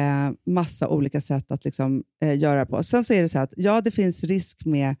massa olika sätt att liksom, göra på. Sen så är det så att det finns risk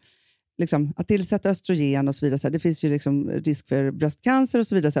med liksom, att tillsätta östrogen och så vidare. Så här, det finns ju liksom risk för bröstcancer och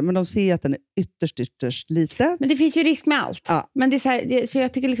så vidare. Så här, men de ser att den är ytterst lite. Men det finns ju risk med allt. Ja. Men det är så här, så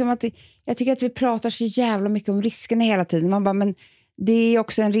jag tycker liksom att vi pratar så jävla mycket om riskerna hela tiden. Man bara, men det är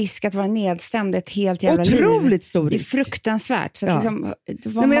också en risk att vara nedstämd ett helt jävla liv. Otroligt stor risk. Det är fruktansvärt. Så att liksom,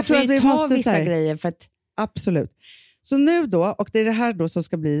 man får ju ta vissa grejer för att... Absolut. Så nu då, och det är det här då som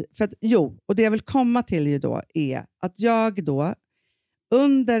ska bli... För att, och det jag vill komma till ju då är att jag då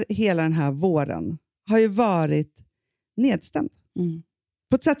under hela den här våren har ju varit nedstämd.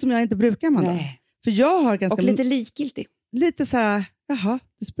 På ett sätt som jag inte brukar, Amanda. Nej. För jag har ganska... Och lite likgiltig. Lite så här, jaha,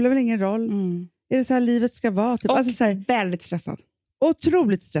 det spelar väl ingen roll. Är det så här livet ska vara? Typ. Och alltså så här, väldigt stressad.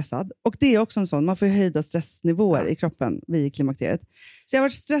 Otroligt stressad. Och det är också en sån, man får ju höjda stressnivåer i kroppen vid klimakteriet. Så jag har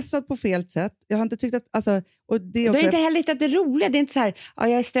varit stressad på fel sätt. Jag har inte tyckt att... Alltså, och det är också... Du är inte heller att det är roligt. Det är inte så här,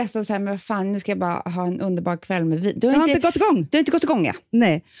 jag är stressad så här, men vad fan, nu ska jag bara ha en underbar kväll med vi. Du har inte gått igång. Du har inte gått igång, ja.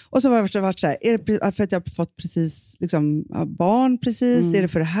 Nej. Och så har det varit så här, är det för att jag har fått precis liksom, barn precis? Är det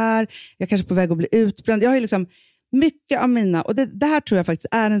för det här? Jag är kanske på väg att bli utbränd. Jag har ju liksom... Mycket av mina, och det här tror jag faktiskt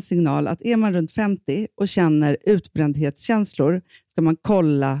är en signal, att är man runt 50 och känner utbrändhetskänslor, ska man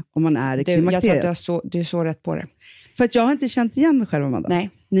kolla om man är i klimakteriet. Jag tror att du är så rätt på det. För att jag har inte känt igen mig själv, Amanda. Nej.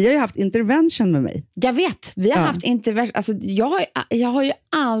 Ni har ju haft intervention med mig. Jag vet, vi har haft intervention. Alltså, jag har ju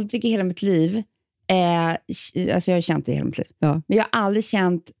aldrig i hela mitt liv, alltså jag har känt det i hela mitt liv. Ja. Men jag har aldrig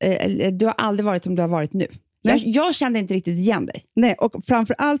känt, du har aldrig varit som du har varit nu. Jag kände inte riktigt igen dig. Nej, och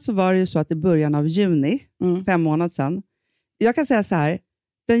framförallt så var det ju så att i början av juni, 5 månader sedan, jag kan säga så här,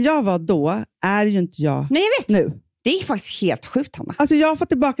 Den jag var då är ju inte jag Nej, jag vet. nu. Det är faktiskt helt sjukt, Hanna. Alltså jag har fått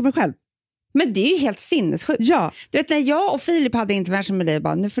tillbaka mig själv. Men det är ju helt sinnessjukt. Ja. Du vet, när jag och Filip hade intervention med dig,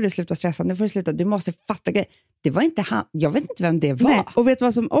 bara, nu får du sluta stressa, nu får du sluta, du måste fatta grejer. Det var inte han, jag vet inte vem det var. Nej, och vet du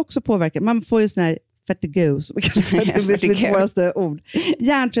vad som också påverkar? Man får ju sån här vertigo, som vi kallar det, det är mitt svåraste ord.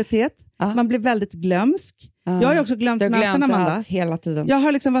 Hjärntrötthet, man blir väldigt glömsk. Jag har ju också glömt möten, Amanda. Hela tiden. Jag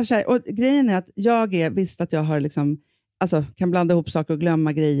har liksom varit så här, och grejen är att jag är visst att jag har liksom, alltså, kan blanda ihop saker och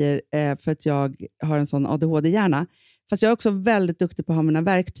glömma grejer för att jag har en sån ADHD-hjärna. Fast jag är också väldigt duktig på att ha mina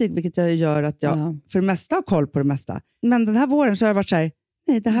verktyg, vilket jag gör att jag för det mesta har koll på det mesta. Men den här våren så har jag varit så här,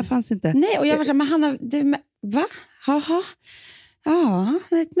 nej, det här fanns inte. Nej, och jag var så här, men Hanna, va? Haha. Ja,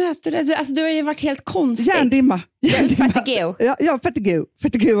 ett möte. Alltså, du har ju varit helt konstig. Hjärndimma. Vertigo. Ja,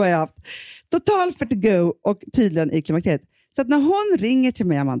 vertigo har jag haft. Total vertigo och tydligen i klimakteriet. Så att när hon ringer till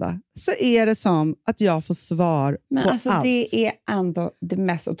mig, Amanda, så är det som att jag får svar men på alltså, allt. Det är ändå det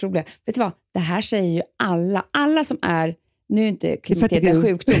mest otroliga. Vet du vad? Det här säger ju alla. Alla som är, nu är inte klimakteriet en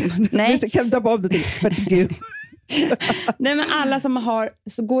sjukdom. Nej. Vi kan döpa om det till vertigo. Nej, men alla som har,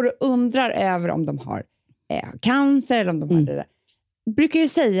 så går och undrar över om de har cancer eller om de har det där. Brukar ju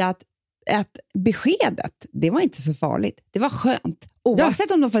säga att beskedet, det var inte så farligt. Det var skönt.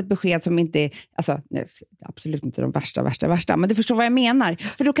 Oavsett om de får ett besked som inte är, alltså, absolut inte de värsta, men du förstår vad jag menar.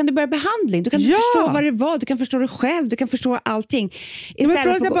 För då kan du börja behandling. Du kan förstå vad det var, du kan förstå det själv, du kan förstå allting. Men jag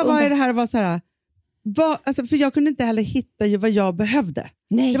tror att bara vad är det här var så här, alltså, för jag kunde inte heller hitta ju vad jag behövde.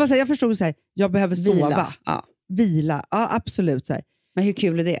 Nej. Det var så här, jag förstod så här, jag behöver sova. Vila, ja absolut. Så här. Men hur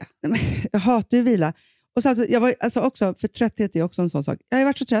kul är det? Jag hatar ju vila. Och så alltså, jag var alltså också, för trötthet är också en sån sak. Jag har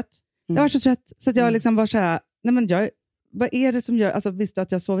varit så trött. Jag var så trött så att jag liksom var så här, nej men vad är det som gör, alltså visste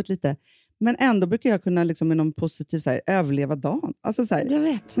att jag sovit lite. Men ändå brukar jag kunna liksom med någon positiv så här, överleva dagen. Alltså så här, jag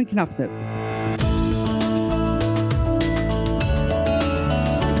vet. Men knappt nu.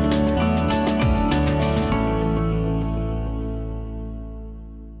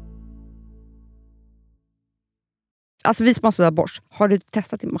 Alltså vi som måste ha borst. Har du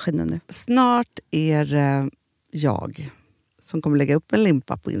testat i maskinen nu? Snart är jag som kommer lägga upp en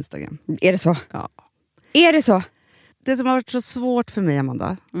limpa på Instagram. Är det så? Ja. Är det så? Det som har varit så svårt för mig,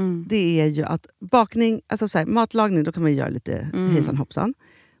 Amanda, det är ju att bakning, alltså så här, matlagning, då kan man göra lite hejsan hoppsan.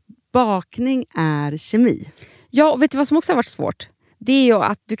 Bakning är kemi. Ja, och vet du vad som också har varit svårt? Det är ju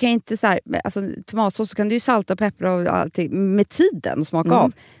att du kan inte så här, alltså tomatsås så kan du ju salta och peppra och allting med tiden och smaka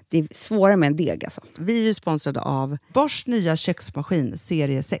av. Det är svårare med en deg alltså. Vi är ju sponsrade av Bosch nya köksmaskin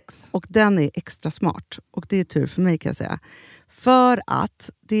serie 6. Och den är extra smart. Och det är tur för mig kan jag säga. För att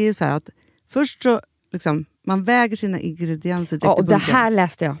det är så här att först så liksom, man väger sina ingredienser direkt i bunken. Och det här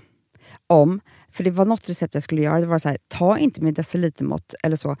läste jag om. För det var något recept jag skulle göra. Det var så här, ta inte med decilitermått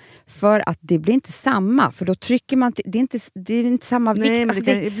eller så. För att det blir inte samma. För då trycker man, det är inte samma vikt. Nej, men alltså,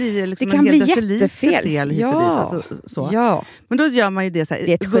 det kan bli liksom det kan en hel bli deciliter fel hit och dit. Alltså, så. Ja. Men då gör man ju det så här.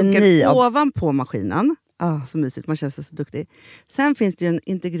 Det är ett geni ovanpå maskinen. Så mysigt, man känns så duktig. Sen finns det ju en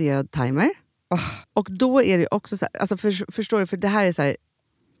integrerad timer. Och då är det också så här, alltså förstår du, för det här är så här,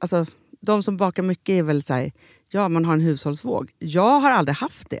 alltså de som bakar mycket är väl så här, ja, man har en hushållsvåg. Jag har aldrig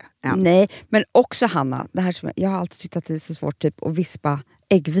haft det än. Nej, men också Hanna, det här som jag har alltid tyckt att det är så svårt typ att vispa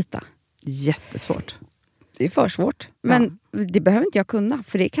äggvita. Jättesvårt. Det är för svårt. Men det behöver inte jag kunna,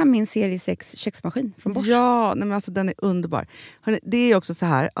 för det kan min serie 6 köksmaskin från Bosch. Ja, nej men alltså den är underbar. Hörrni, det är också så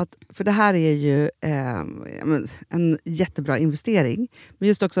här, att, för det här är ju en jättebra investering. Men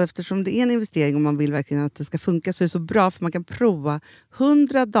just också eftersom det är en investering och man vill verkligen att det ska funka, så är det så bra för man kan prova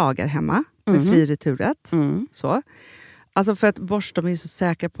 100 dagar hemma med fri returrätt. Så. Alltså för att Bosch, de är så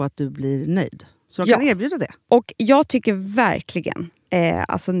säkra på att du blir nöjd. Så de kan erbjuda det. Och jag tycker verkligen,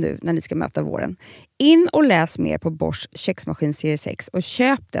 alltså nu när ni ska möta våren, in och läs mer på Bosch köksmaskin serie 6 och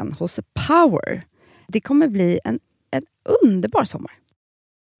köp den hos Power. Det kommer bli en underbar sommar.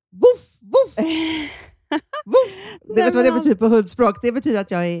 Woof, woof. Woof. Det vet vad det betyder på hundspråk. Det betyder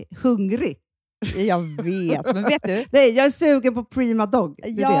att jag är hungrig. Jag vet, men vet du? Nej, jag är sugen på Prima Dog.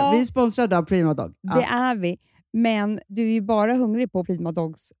 Ja. Vi är sponsrade av Prima Dog. Det är vi. Men du är ju bara hungrig på Prima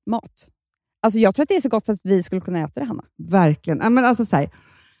Dogs mat. Alltså jag tror att det är så gott att vi skulle kunna äta det, Hanna. Verkligen. Ja, men alltså, så här,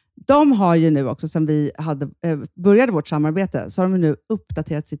 de har ju nu också, sen vi började vårt samarbete, så har de nu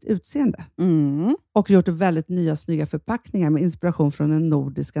uppdaterat sitt utseende. Och gjort väldigt nya snygga förpackningar med inspiration från den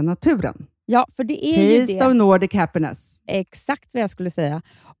nordiska naturen. Ja, för det är Taste ju det. of Nordic happiness. Exakt vad jag skulle säga.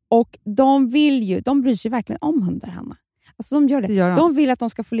 Och de bryr sig verkligen om hundar, Hanna. Alltså de gör det. Det gör de. De vill att de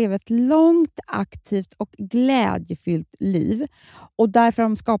ska få leva ett långt, aktivt och glädjefyllt liv. Och därför har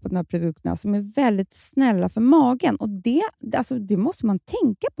de skapat de här produkterna som är väldigt snälla för magen. Och det måste man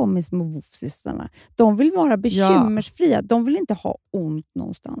tänka på med små woofsystarna. De vill vara bekymmersfria. De vill inte ha ont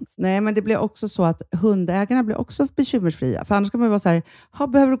någonstans. Nej, men det blir också så att hundägarna blir också bekymmersfria. För annars kan man ju vara så här,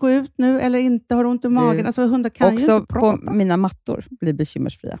 behöver du gå ut nu eller inte? Har du ont i magen? Alltså hundar kan ju inte prata. Också på mina mattor blir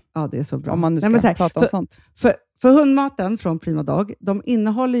bekymmersfria. Ja, det är så bra. Om man nu ska prata om sånt. För hundmaten från Prima Dog, de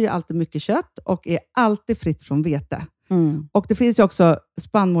innehåller ju alltid mycket kött och är alltid fritt från vete. Mm. Och det finns ju också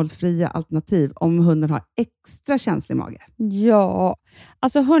spannmålsfria alternativ om hunden har extra känslig mage. Ja,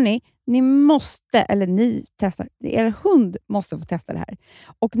 alltså hörni, ni testar. Er hund måste få testa det här.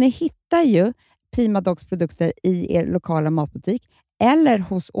 Och ni hittar ju Prima Dogs produkter i er lokala matbutik eller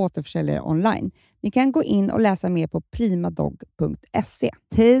hos återförsäljare online. Ni kan gå in och läsa mer på primadog.se.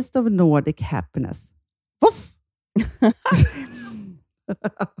 Taste of Nordic happiness. Voff!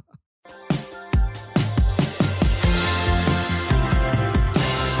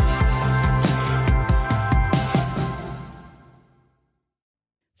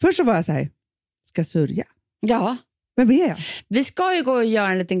 Först så var jag så här, ska sörja. Ja. Vem är jag? Vi ska ju gå och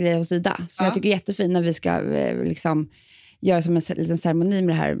göra en liten grej hos Ida som jag tycker är jättefin när vi ska göra som en liten ceremoni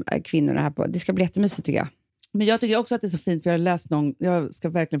med det här kvinnorna här på. Det ska bli jättemysigt tycker jag. Men jag tycker också att det är så fint, för jag har läst jag ska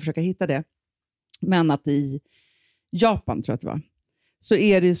verkligen försöka hitta det. Men att i Japan, tror jag att det var, så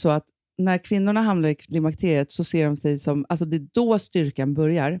är det ju så att när kvinnorna hamnar i klimakteriet så ser de sig som, alltså det är då styrkan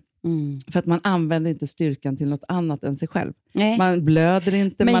börjar. Mm. För att man använder inte styrkan till något annat än sig själv. Nej. Man blöder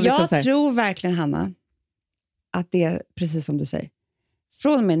inte. Men man jag liksom tror verkligen, Hanna, att det är precis som du säger.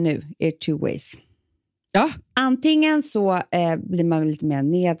 Från och med nu är det two ways. Ja. Antingen så blir man lite mer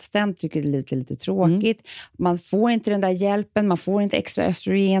nedstämd, tycker det är lite tråkigt. Man får inte den där hjälpen, man får inte extra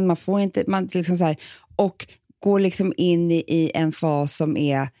östrogen, man liksom så här, och går liksom in i en fas som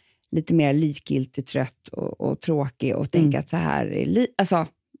är lite mer likgiltigt, trött och tråkig och tänka att så här är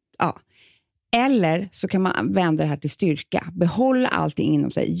ja. Eller så kan man vända det här till styrka, behålla allting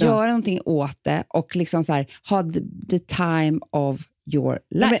inom sig, göra någonting åt det och liksom så här, ha the time of your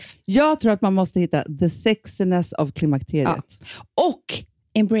life. Jag tror att man måste hitta the sexiness of klimakteriet. Ja. Och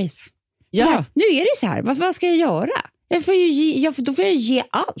embrace. Ja. Här, nu är det så här, vad ska jag göra? Då får jag ge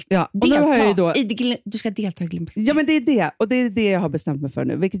allt. Ja. Och nu har jag ju du ska delta i klimakteriet. Ja, men det är det. Och det är det jag har bestämt mig för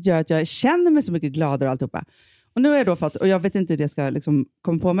nu. Vilket gör att jag känner mig så mycket gladare och alltihopa. Och nu har jag då fått, och jag vet inte hur det ska liksom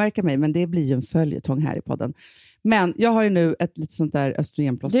komma påmärka mig, men det blir ju en följetong här i podden. Men jag har ju nu ett lite sånt där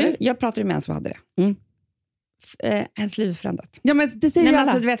östrogenplåster. Du, jag pratade med en som hade det. Mm. Hennes liv är förändrat. Ja, men det säger alla.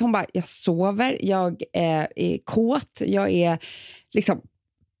 Alltså, du vet, hon bara, jag sover, jag är kåt, jag är liksom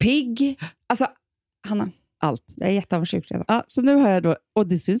pigg. Alltså, Hanna. Allt. Jag är jätteavundsjuk redan. Ja, så nu har jag då, och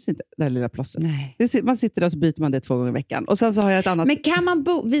det syns inte, det här lilla plåstret. Nej. Man sitter där och så byter man det 2 gånger i veckan. Och sen så har jag ett annat... Men kan man,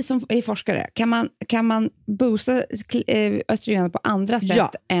 vi som är forskare, kan man boosta östrogen på andra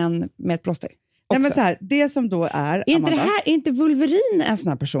sätt än med ett plåster? Nej, men så här, det som då är är inte Wolverine en sån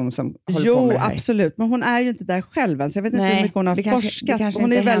här person som håller på med det här? Jo, absolut. Men hon är ju inte där själv än. Så jag vet inte hur mycket hon har forskat.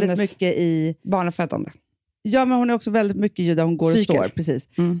 Hon är väldigt mycket i... barnafödande. Ja, men hon är också väldigt mycket där hon går och står. Precis.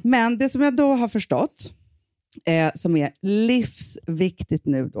 Mm. Men det som jag då har förstått, som är livsviktigt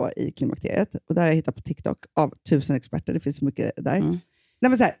nu då i klimakteriet, och där har jag hittat på TikTok av 1000 experter, det finns så mycket där. Nej,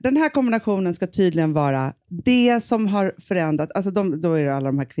 men så här, den här kombinationen ska tydligen vara det som har förändrat, alltså då är det alla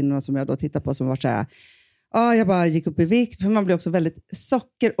de här kvinnorna som jag då tittar på som var så här, jag bara gick upp i vikt, för man blir också väldigt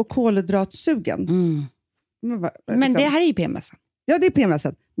socker- och kolhydratsugen. Men det här är ju PMS. Ja, det är PMS,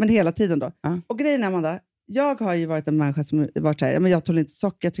 men hela tiden då. Och grejen är, Amanda, jag har ju varit en människa som varit så här, men jag tål inte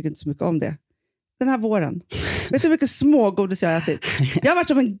socker, jag tycker inte så mycket om det. Den här våren. Vet du hur mycket smågodis jag har ätit? Jag har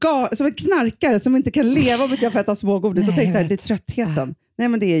varit som en knarkare som inte kan leva om inte jag får äta smågodis. Så tänkte jag, det är tröttheten. Nej,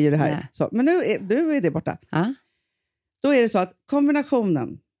 men det är ju det här. Så, men nu är det borta. Då är det så att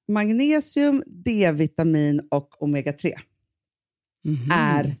kombinationen magnesium, D-vitamin och omega-3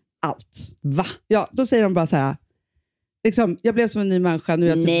 är allt. Va? Ja, då säger de bara så här, liksom, jag blev som en ny människa.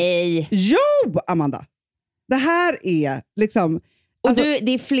 Nu Nej. Jo, Amanda! Det här är liksom... Och alltså,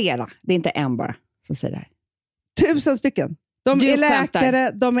 det är flera, det är inte en bara som säger det här. 1000 stycken. De är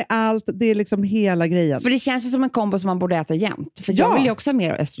läkare, de är allt, det är liksom hela grejen. För det känns ju som en kombo som man borde äta jämt. För jag vill ju också ha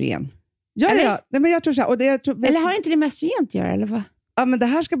mer östrogen. Ja. Nej, men jag tror så här, och eller har inte det med östrogen att göra, eller vad? Ja, men det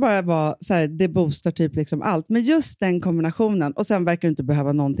här ska bara vara så här, det boostar typ liksom allt. Men just den kombinationen, och sen verkar du inte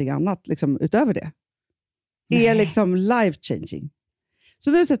behöva någonting annat liksom, utöver det. Nej. Är liksom life changing.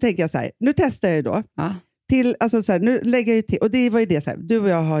 Så nu så tänker jag så här, nu testar jag ju då. Till, alltså så här, nu lägger jag ju till, och det var ju det så här, du och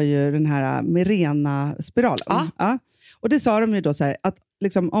jag har ju den här Mirena-spiralen. Ja. Och det sa de ju då så här, att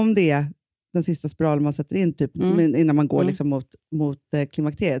liksom, om det är den sista spiralen man sätter in typ, innan man går liksom mot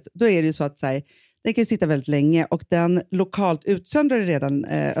klimakteriet, då är det ju så att så här, den kan ju sitta väldigt länge och den lokalt utsöndrar redan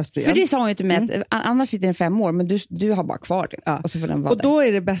östrogen. För det sa hon ju till mig att annars sitter den 5 år, men du har bara kvar det. Ja. Och så får den vara och då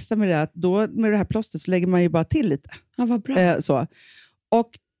är det bästa med det att då, med det här plåstret så lägger man ju bara till lite. Ja, vad bra. Så.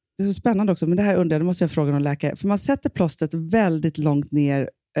 Och det är så spännande också, men det här undrar jag, det måste jag fråga någon läkare. För man sätter plåstret väldigt långt ner.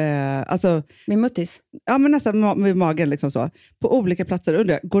 Alltså, med muttis? Ja, men nästan med magen liksom så. På olika platser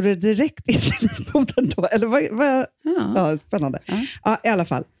undrar jag, går det direkt in i livmodern då? Eller vad? Ja, spännande. Ja, i alla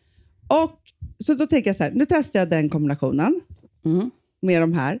fall. Och så då tänker jag så här, nu testar jag den kombinationen med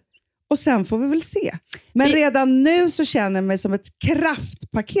de här. Och sen får vi väl se. Men redan nu så känner jag mig som ett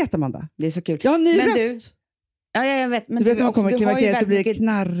kraftpaket, Amanda. Det är så kul. Jag har en ny röst. Ja, jag vet. Men du vet när man kommer klimakteriet så blir det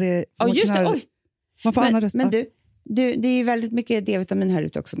knarr. Ja, just det. Oj. Man får annan röst. Men du, det är väldigt mycket D-vitamin här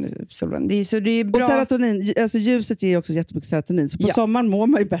ute också nu, solen. Det är bra. Och serotonin, alltså ljuset ger också jättemycket serotonin. Så på sommaren mår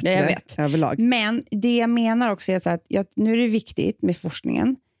man ju bättre överlag. Men det jag menar också är så att nu är det viktigt med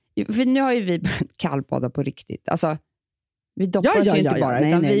forskningen. För nu har ju vi börjat kallbada på riktigt. Alltså, vi doppar oss ju inte bara,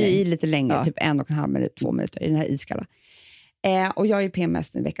 utan vi är i lite längre, typ 1,5 minut, 2 minuter i den här iskalla. Och jag är ju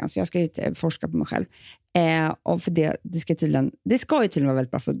PMS i veckan, så jag ska ju forska på mig själv. Och för det ska ju tydligen vara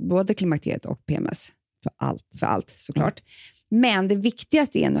väldigt bra för både klimakteriet och PMS. För allt, såklart. Men det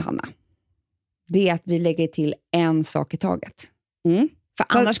viktigaste är nu, Hanna, det är att vi lägger till en sak i taget. För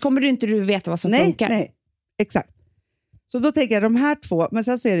annars kommer du inte veta vad som funkar. Nej, exakt. Så då tänker jag de här 2, men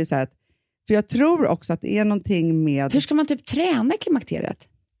sen så är det så här att, för jag tror också att det är någonting med... Hur ska man typ träna klimakteriet?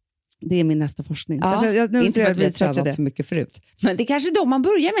 Det är min nästa forskning. Ja, alltså, inte för att vi tränat så mycket förut. Men det är kanske då man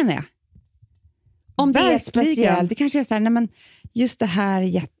börjar, menar jag. Om det är ett speciellt, det kanske är så här, nej men just det här är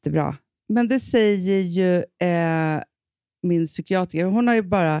jättebra. Men det säger ju min psykiatriker.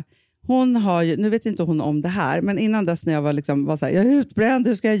 Hon har ju, nu vet inte hon om det här, men innan dess när jag var så här, jag är utbränd,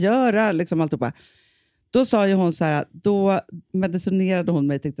 hur ska jag göra? Liksom alltihopa. Då sa ju hon så här, då medicinerade hon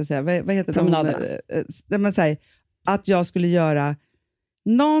mig, tänkte jag säga. Vad heter det? Men så här, att jag skulle göra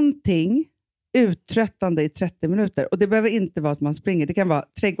någonting uttröttande i 30 minuter. Och det behöver inte vara att man springer. Det kan vara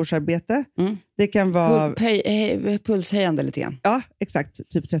trädgårdsarbete. Det kan vara... Pulshöjande lite grann. Ja, exakt.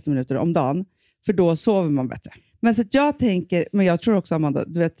 Typ 30 minuter om dagen. För då sover man bättre. Men så att jag tänker, men jag tror också, Amanda,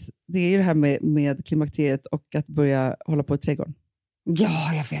 du vet, det är ju det här med klimakteriet och att börja hålla på i trädgården.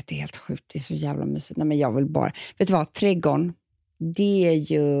 Ja, jag vet, det är helt sjukt. Det är så jävla mysigt. Nej, men jag vill bara... Vet du vad, trädgården, det är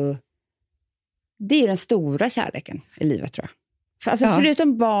ju den stora kärleken i livet, tror jag.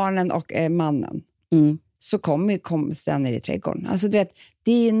 Förutom barnen och mannen så kommer sen i trädgården. Alltså, du vet,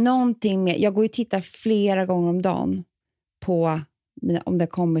 det är någonting med... Jag går ju och tittar flera gånger om dagen på om det har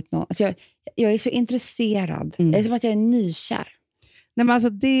kommit någon... Alltså jag är så intresserad. Det är som att jag är nykär. Nej, men alltså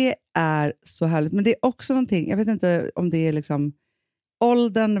det är så härligt. Men det är också någonting, jag vet inte om det är liksom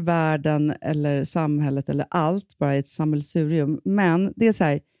åldern, världen eller samhället eller allt, bara ett sammelsurium. Men det är så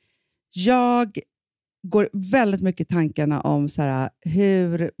här, jag går väldigt mycket tankarna om så här,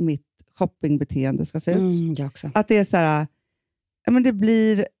 hur mitt shoppingbeteende ska se ut. Jag också. Att det är så här, men det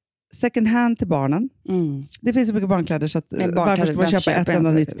blir second hand till barnen. Det finns så mycket barnkläder så att varför ska man köpa ett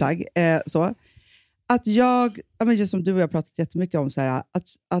enda nytt plagg? Så. Att just som du och jag har pratat jättemycket om, så här,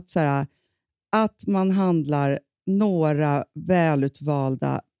 att man handlar några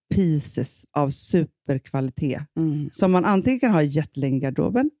välutvalda pieces av superkvalitet som man antingen kan ha jättelänge i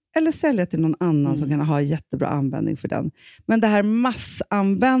garderoben eller sälja till någon annan som kan ha jättebra användning för den. Men det här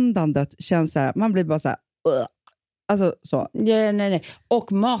massanvändandet känns så här, man blir bara så här, alltså så. Ja, nej.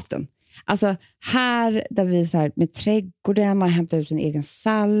 Och maten. Alltså här där vi så här, med trädgården, man hämtar ut sin egen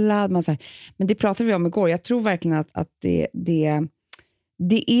sallad, man så här, men det pratade vi om igår. Jag tror verkligen att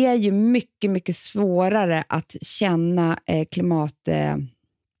det är ju mycket, mycket svårare att känna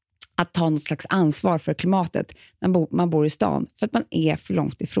att ta något slags ansvar för klimatet när man bor i stan, för att man är för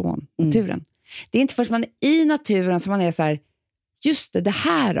långt ifrån naturen. Det är inte först man är i naturen som man är så här, just det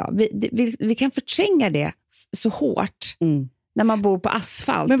här då, vi kan förtränga det så hårt när man bor på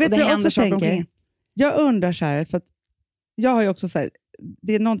asfalt. Men vet och det händer också saker omkring. Jag undrar så här, för att jag har ju också så här,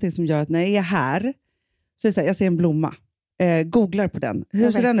 det är någonting som gör att när jag är här så är det så här, jag ser en blomma, googlar på den.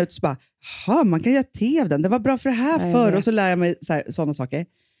 Hur ser den ut? Så bara, man kan göra te av den. Det var bra för det här förr. Och så lär jag mig sådana saker.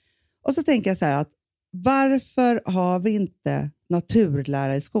 Och så tänker jag så här att varför har vi inte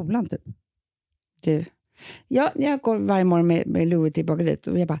naturlärare i skolan typ? Du, jag går varje morgon med Louis tillbaka dit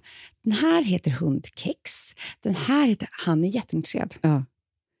och jag bara, den här heter hundkex. Den här heter, han är jätteintresserad. Ja.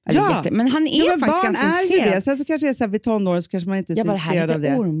 Men han är faktiskt ganska intresserad. Det. Sen så kanske det är så här, vid tonåren så kanske man inte är så intresserad av det.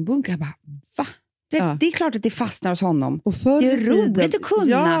 Jag bara, det här heter ormbunk. Jag bara, va? Det är klart att det fastnar hos honom. Och det är roligt att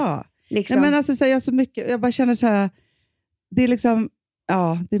kunna. Ja. Liksom. Nej, men alltså, så här, jag bara känner så här, det är liksom,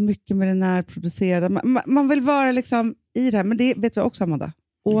 Ja, det är mycket med det närproducerade. Man vill vara liksom i det här. Men det vet vi också, Amanda.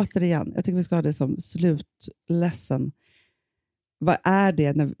 Återigen, jag tycker vi ska ha det som slutlässen. Vad är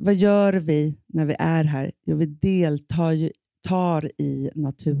det? Vad gör vi när vi är här? Jo, vi tar i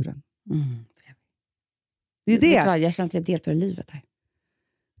naturen. Det är det. Jag känner att jag deltar i livet här.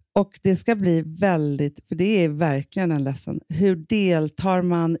 Och det ska bli väldigt, för det är verkligen en lesson. Hur deltar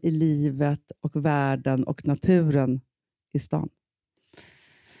man i livet och världen och naturen i stan?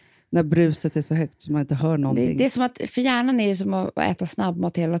 När bruset är så högt så man inte hör någonting. Det är som att, för hjärnan är det som att äta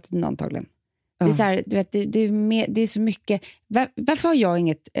snabbmat hela tiden antagligen. Det är så här, du vet, det är så mycket. Varför har jag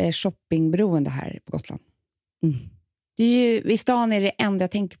inget shoppingberoende här på Gotland? Det är ju, i stan är det enda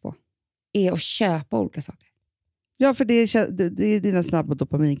jag tänker på är att köpa olika saker. Ja, för det är dina snabba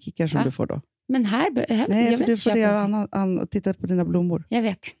dopaminkickar som du får då. Men här nej, för du får titta på dina blommor. Jag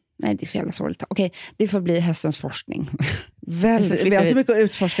vet. Nej, det är så jävla sorgligt. Okej, det får bli höstens forskning. Väldigt, vi har så mycket att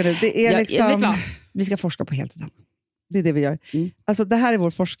utforska nu. Det är liksom... jag vet vad. Vi ska forska på helt annat. Det är det vi gör. Alltså, det här är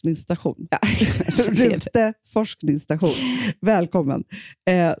vår forskningsstation. Ja. Rute forskningsstation. Välkommen.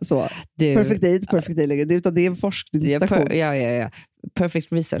 Så. Perfect aid lägger. Utan det är en forskningsstation. Ja.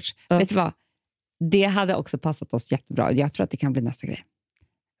 Perfect research. Ja. Vet du vad? Det hade också passat oss jättebra. Jag tror att det kan bli nästa grej.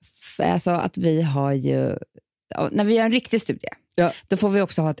 Alltså att vi har ju... När vi gör en riktig studie, då får vi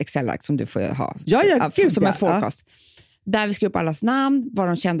också ha ett Excel-ark som du får ha. Som en forecast. Där vi skriver upp allas namn, vad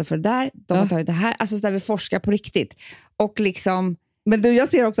de kände för det där. De har tagit det här. Alltså där vi forskar på riktigt. Och liksom... Men du, jag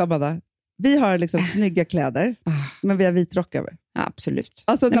ser också, Amanda. Vi har liksom snygga kläder, men vi har vitrock över. Ja, absolut.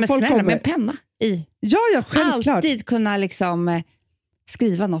 Alltså, nej, men folk snälla, med en penna i. Ja, självklart. Alltid kunna liksom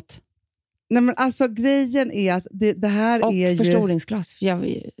skriva något. Nej, men alltså grejen är att det här och är ju... Och förstoringsglas. Ja,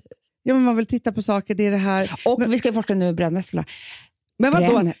 men man vill titta på saker, det är det här. Och vi ska forska nu med brännässlor. Men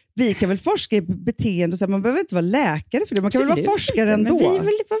vadå? Vi kan väl forska i beteende och så. Man behöver inte vara läkare för det. Man kan väl vara forskare ändå. Men vi är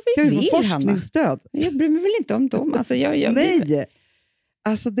väl vad vi vill, få forskningsstöd. Hanna. Jag bryr mig väl inte om dem. Alltså, nej,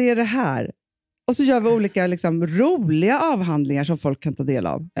 alltså det är det här. Och så gör vi olika liksom, roliga avhandlingar som folk kan ta del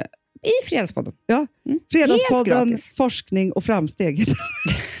av. I Fredagspodden. Ja, Fredagspodden, forskning och framsteg.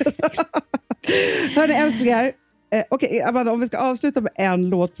 Hörni, älsklingar. Okej, Amanda, om vi ska avsluta med en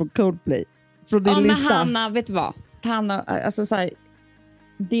låt från Coldplay. Från din lista. Men Hanna, vet du vad? Hanna, alltså så här,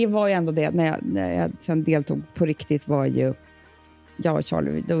 det var ju ändå det. När jag sen deltog på riktigt var ju... Jag och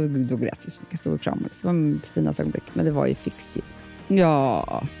Charlie, då grät vi så mycket, stod och kramades. Det var en fina ögonblick, men det var ju Fix You.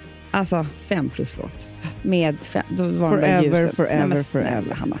 Ja. Alltså 5+-låt. Med då var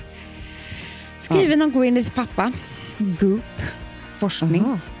forever. Hanna. Skriven av Gwyneth pappa. Goop. Forskning.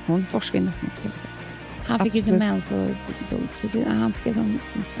 Aha. Hon forskar ju nästan också. Han fick ju demens och dog. Så han skrev om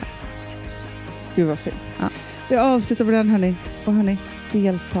sin svärfar. Gud vad fint. Ja. Vi avslutar med den, hörni. Och hörni,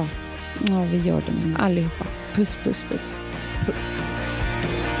 delta. Ja, vi gör det nu. Allihopa. Puss, puss, puss.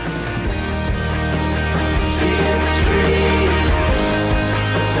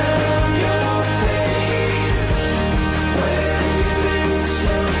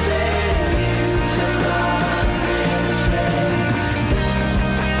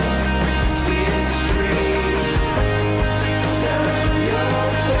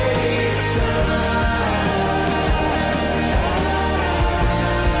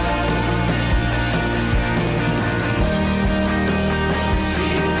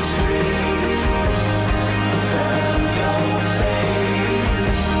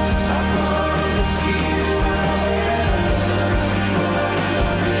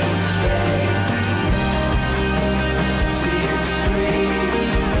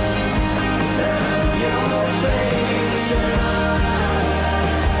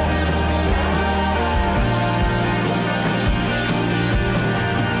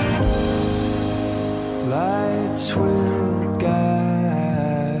 Lights will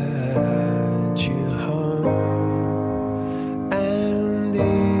guide you home and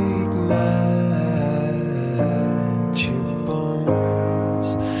ignite your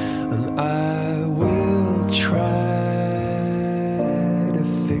bones, and I will try to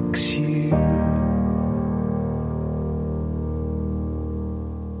fix you.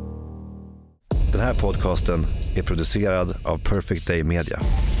 Den här podcasten är producerad av Perfect Day Media.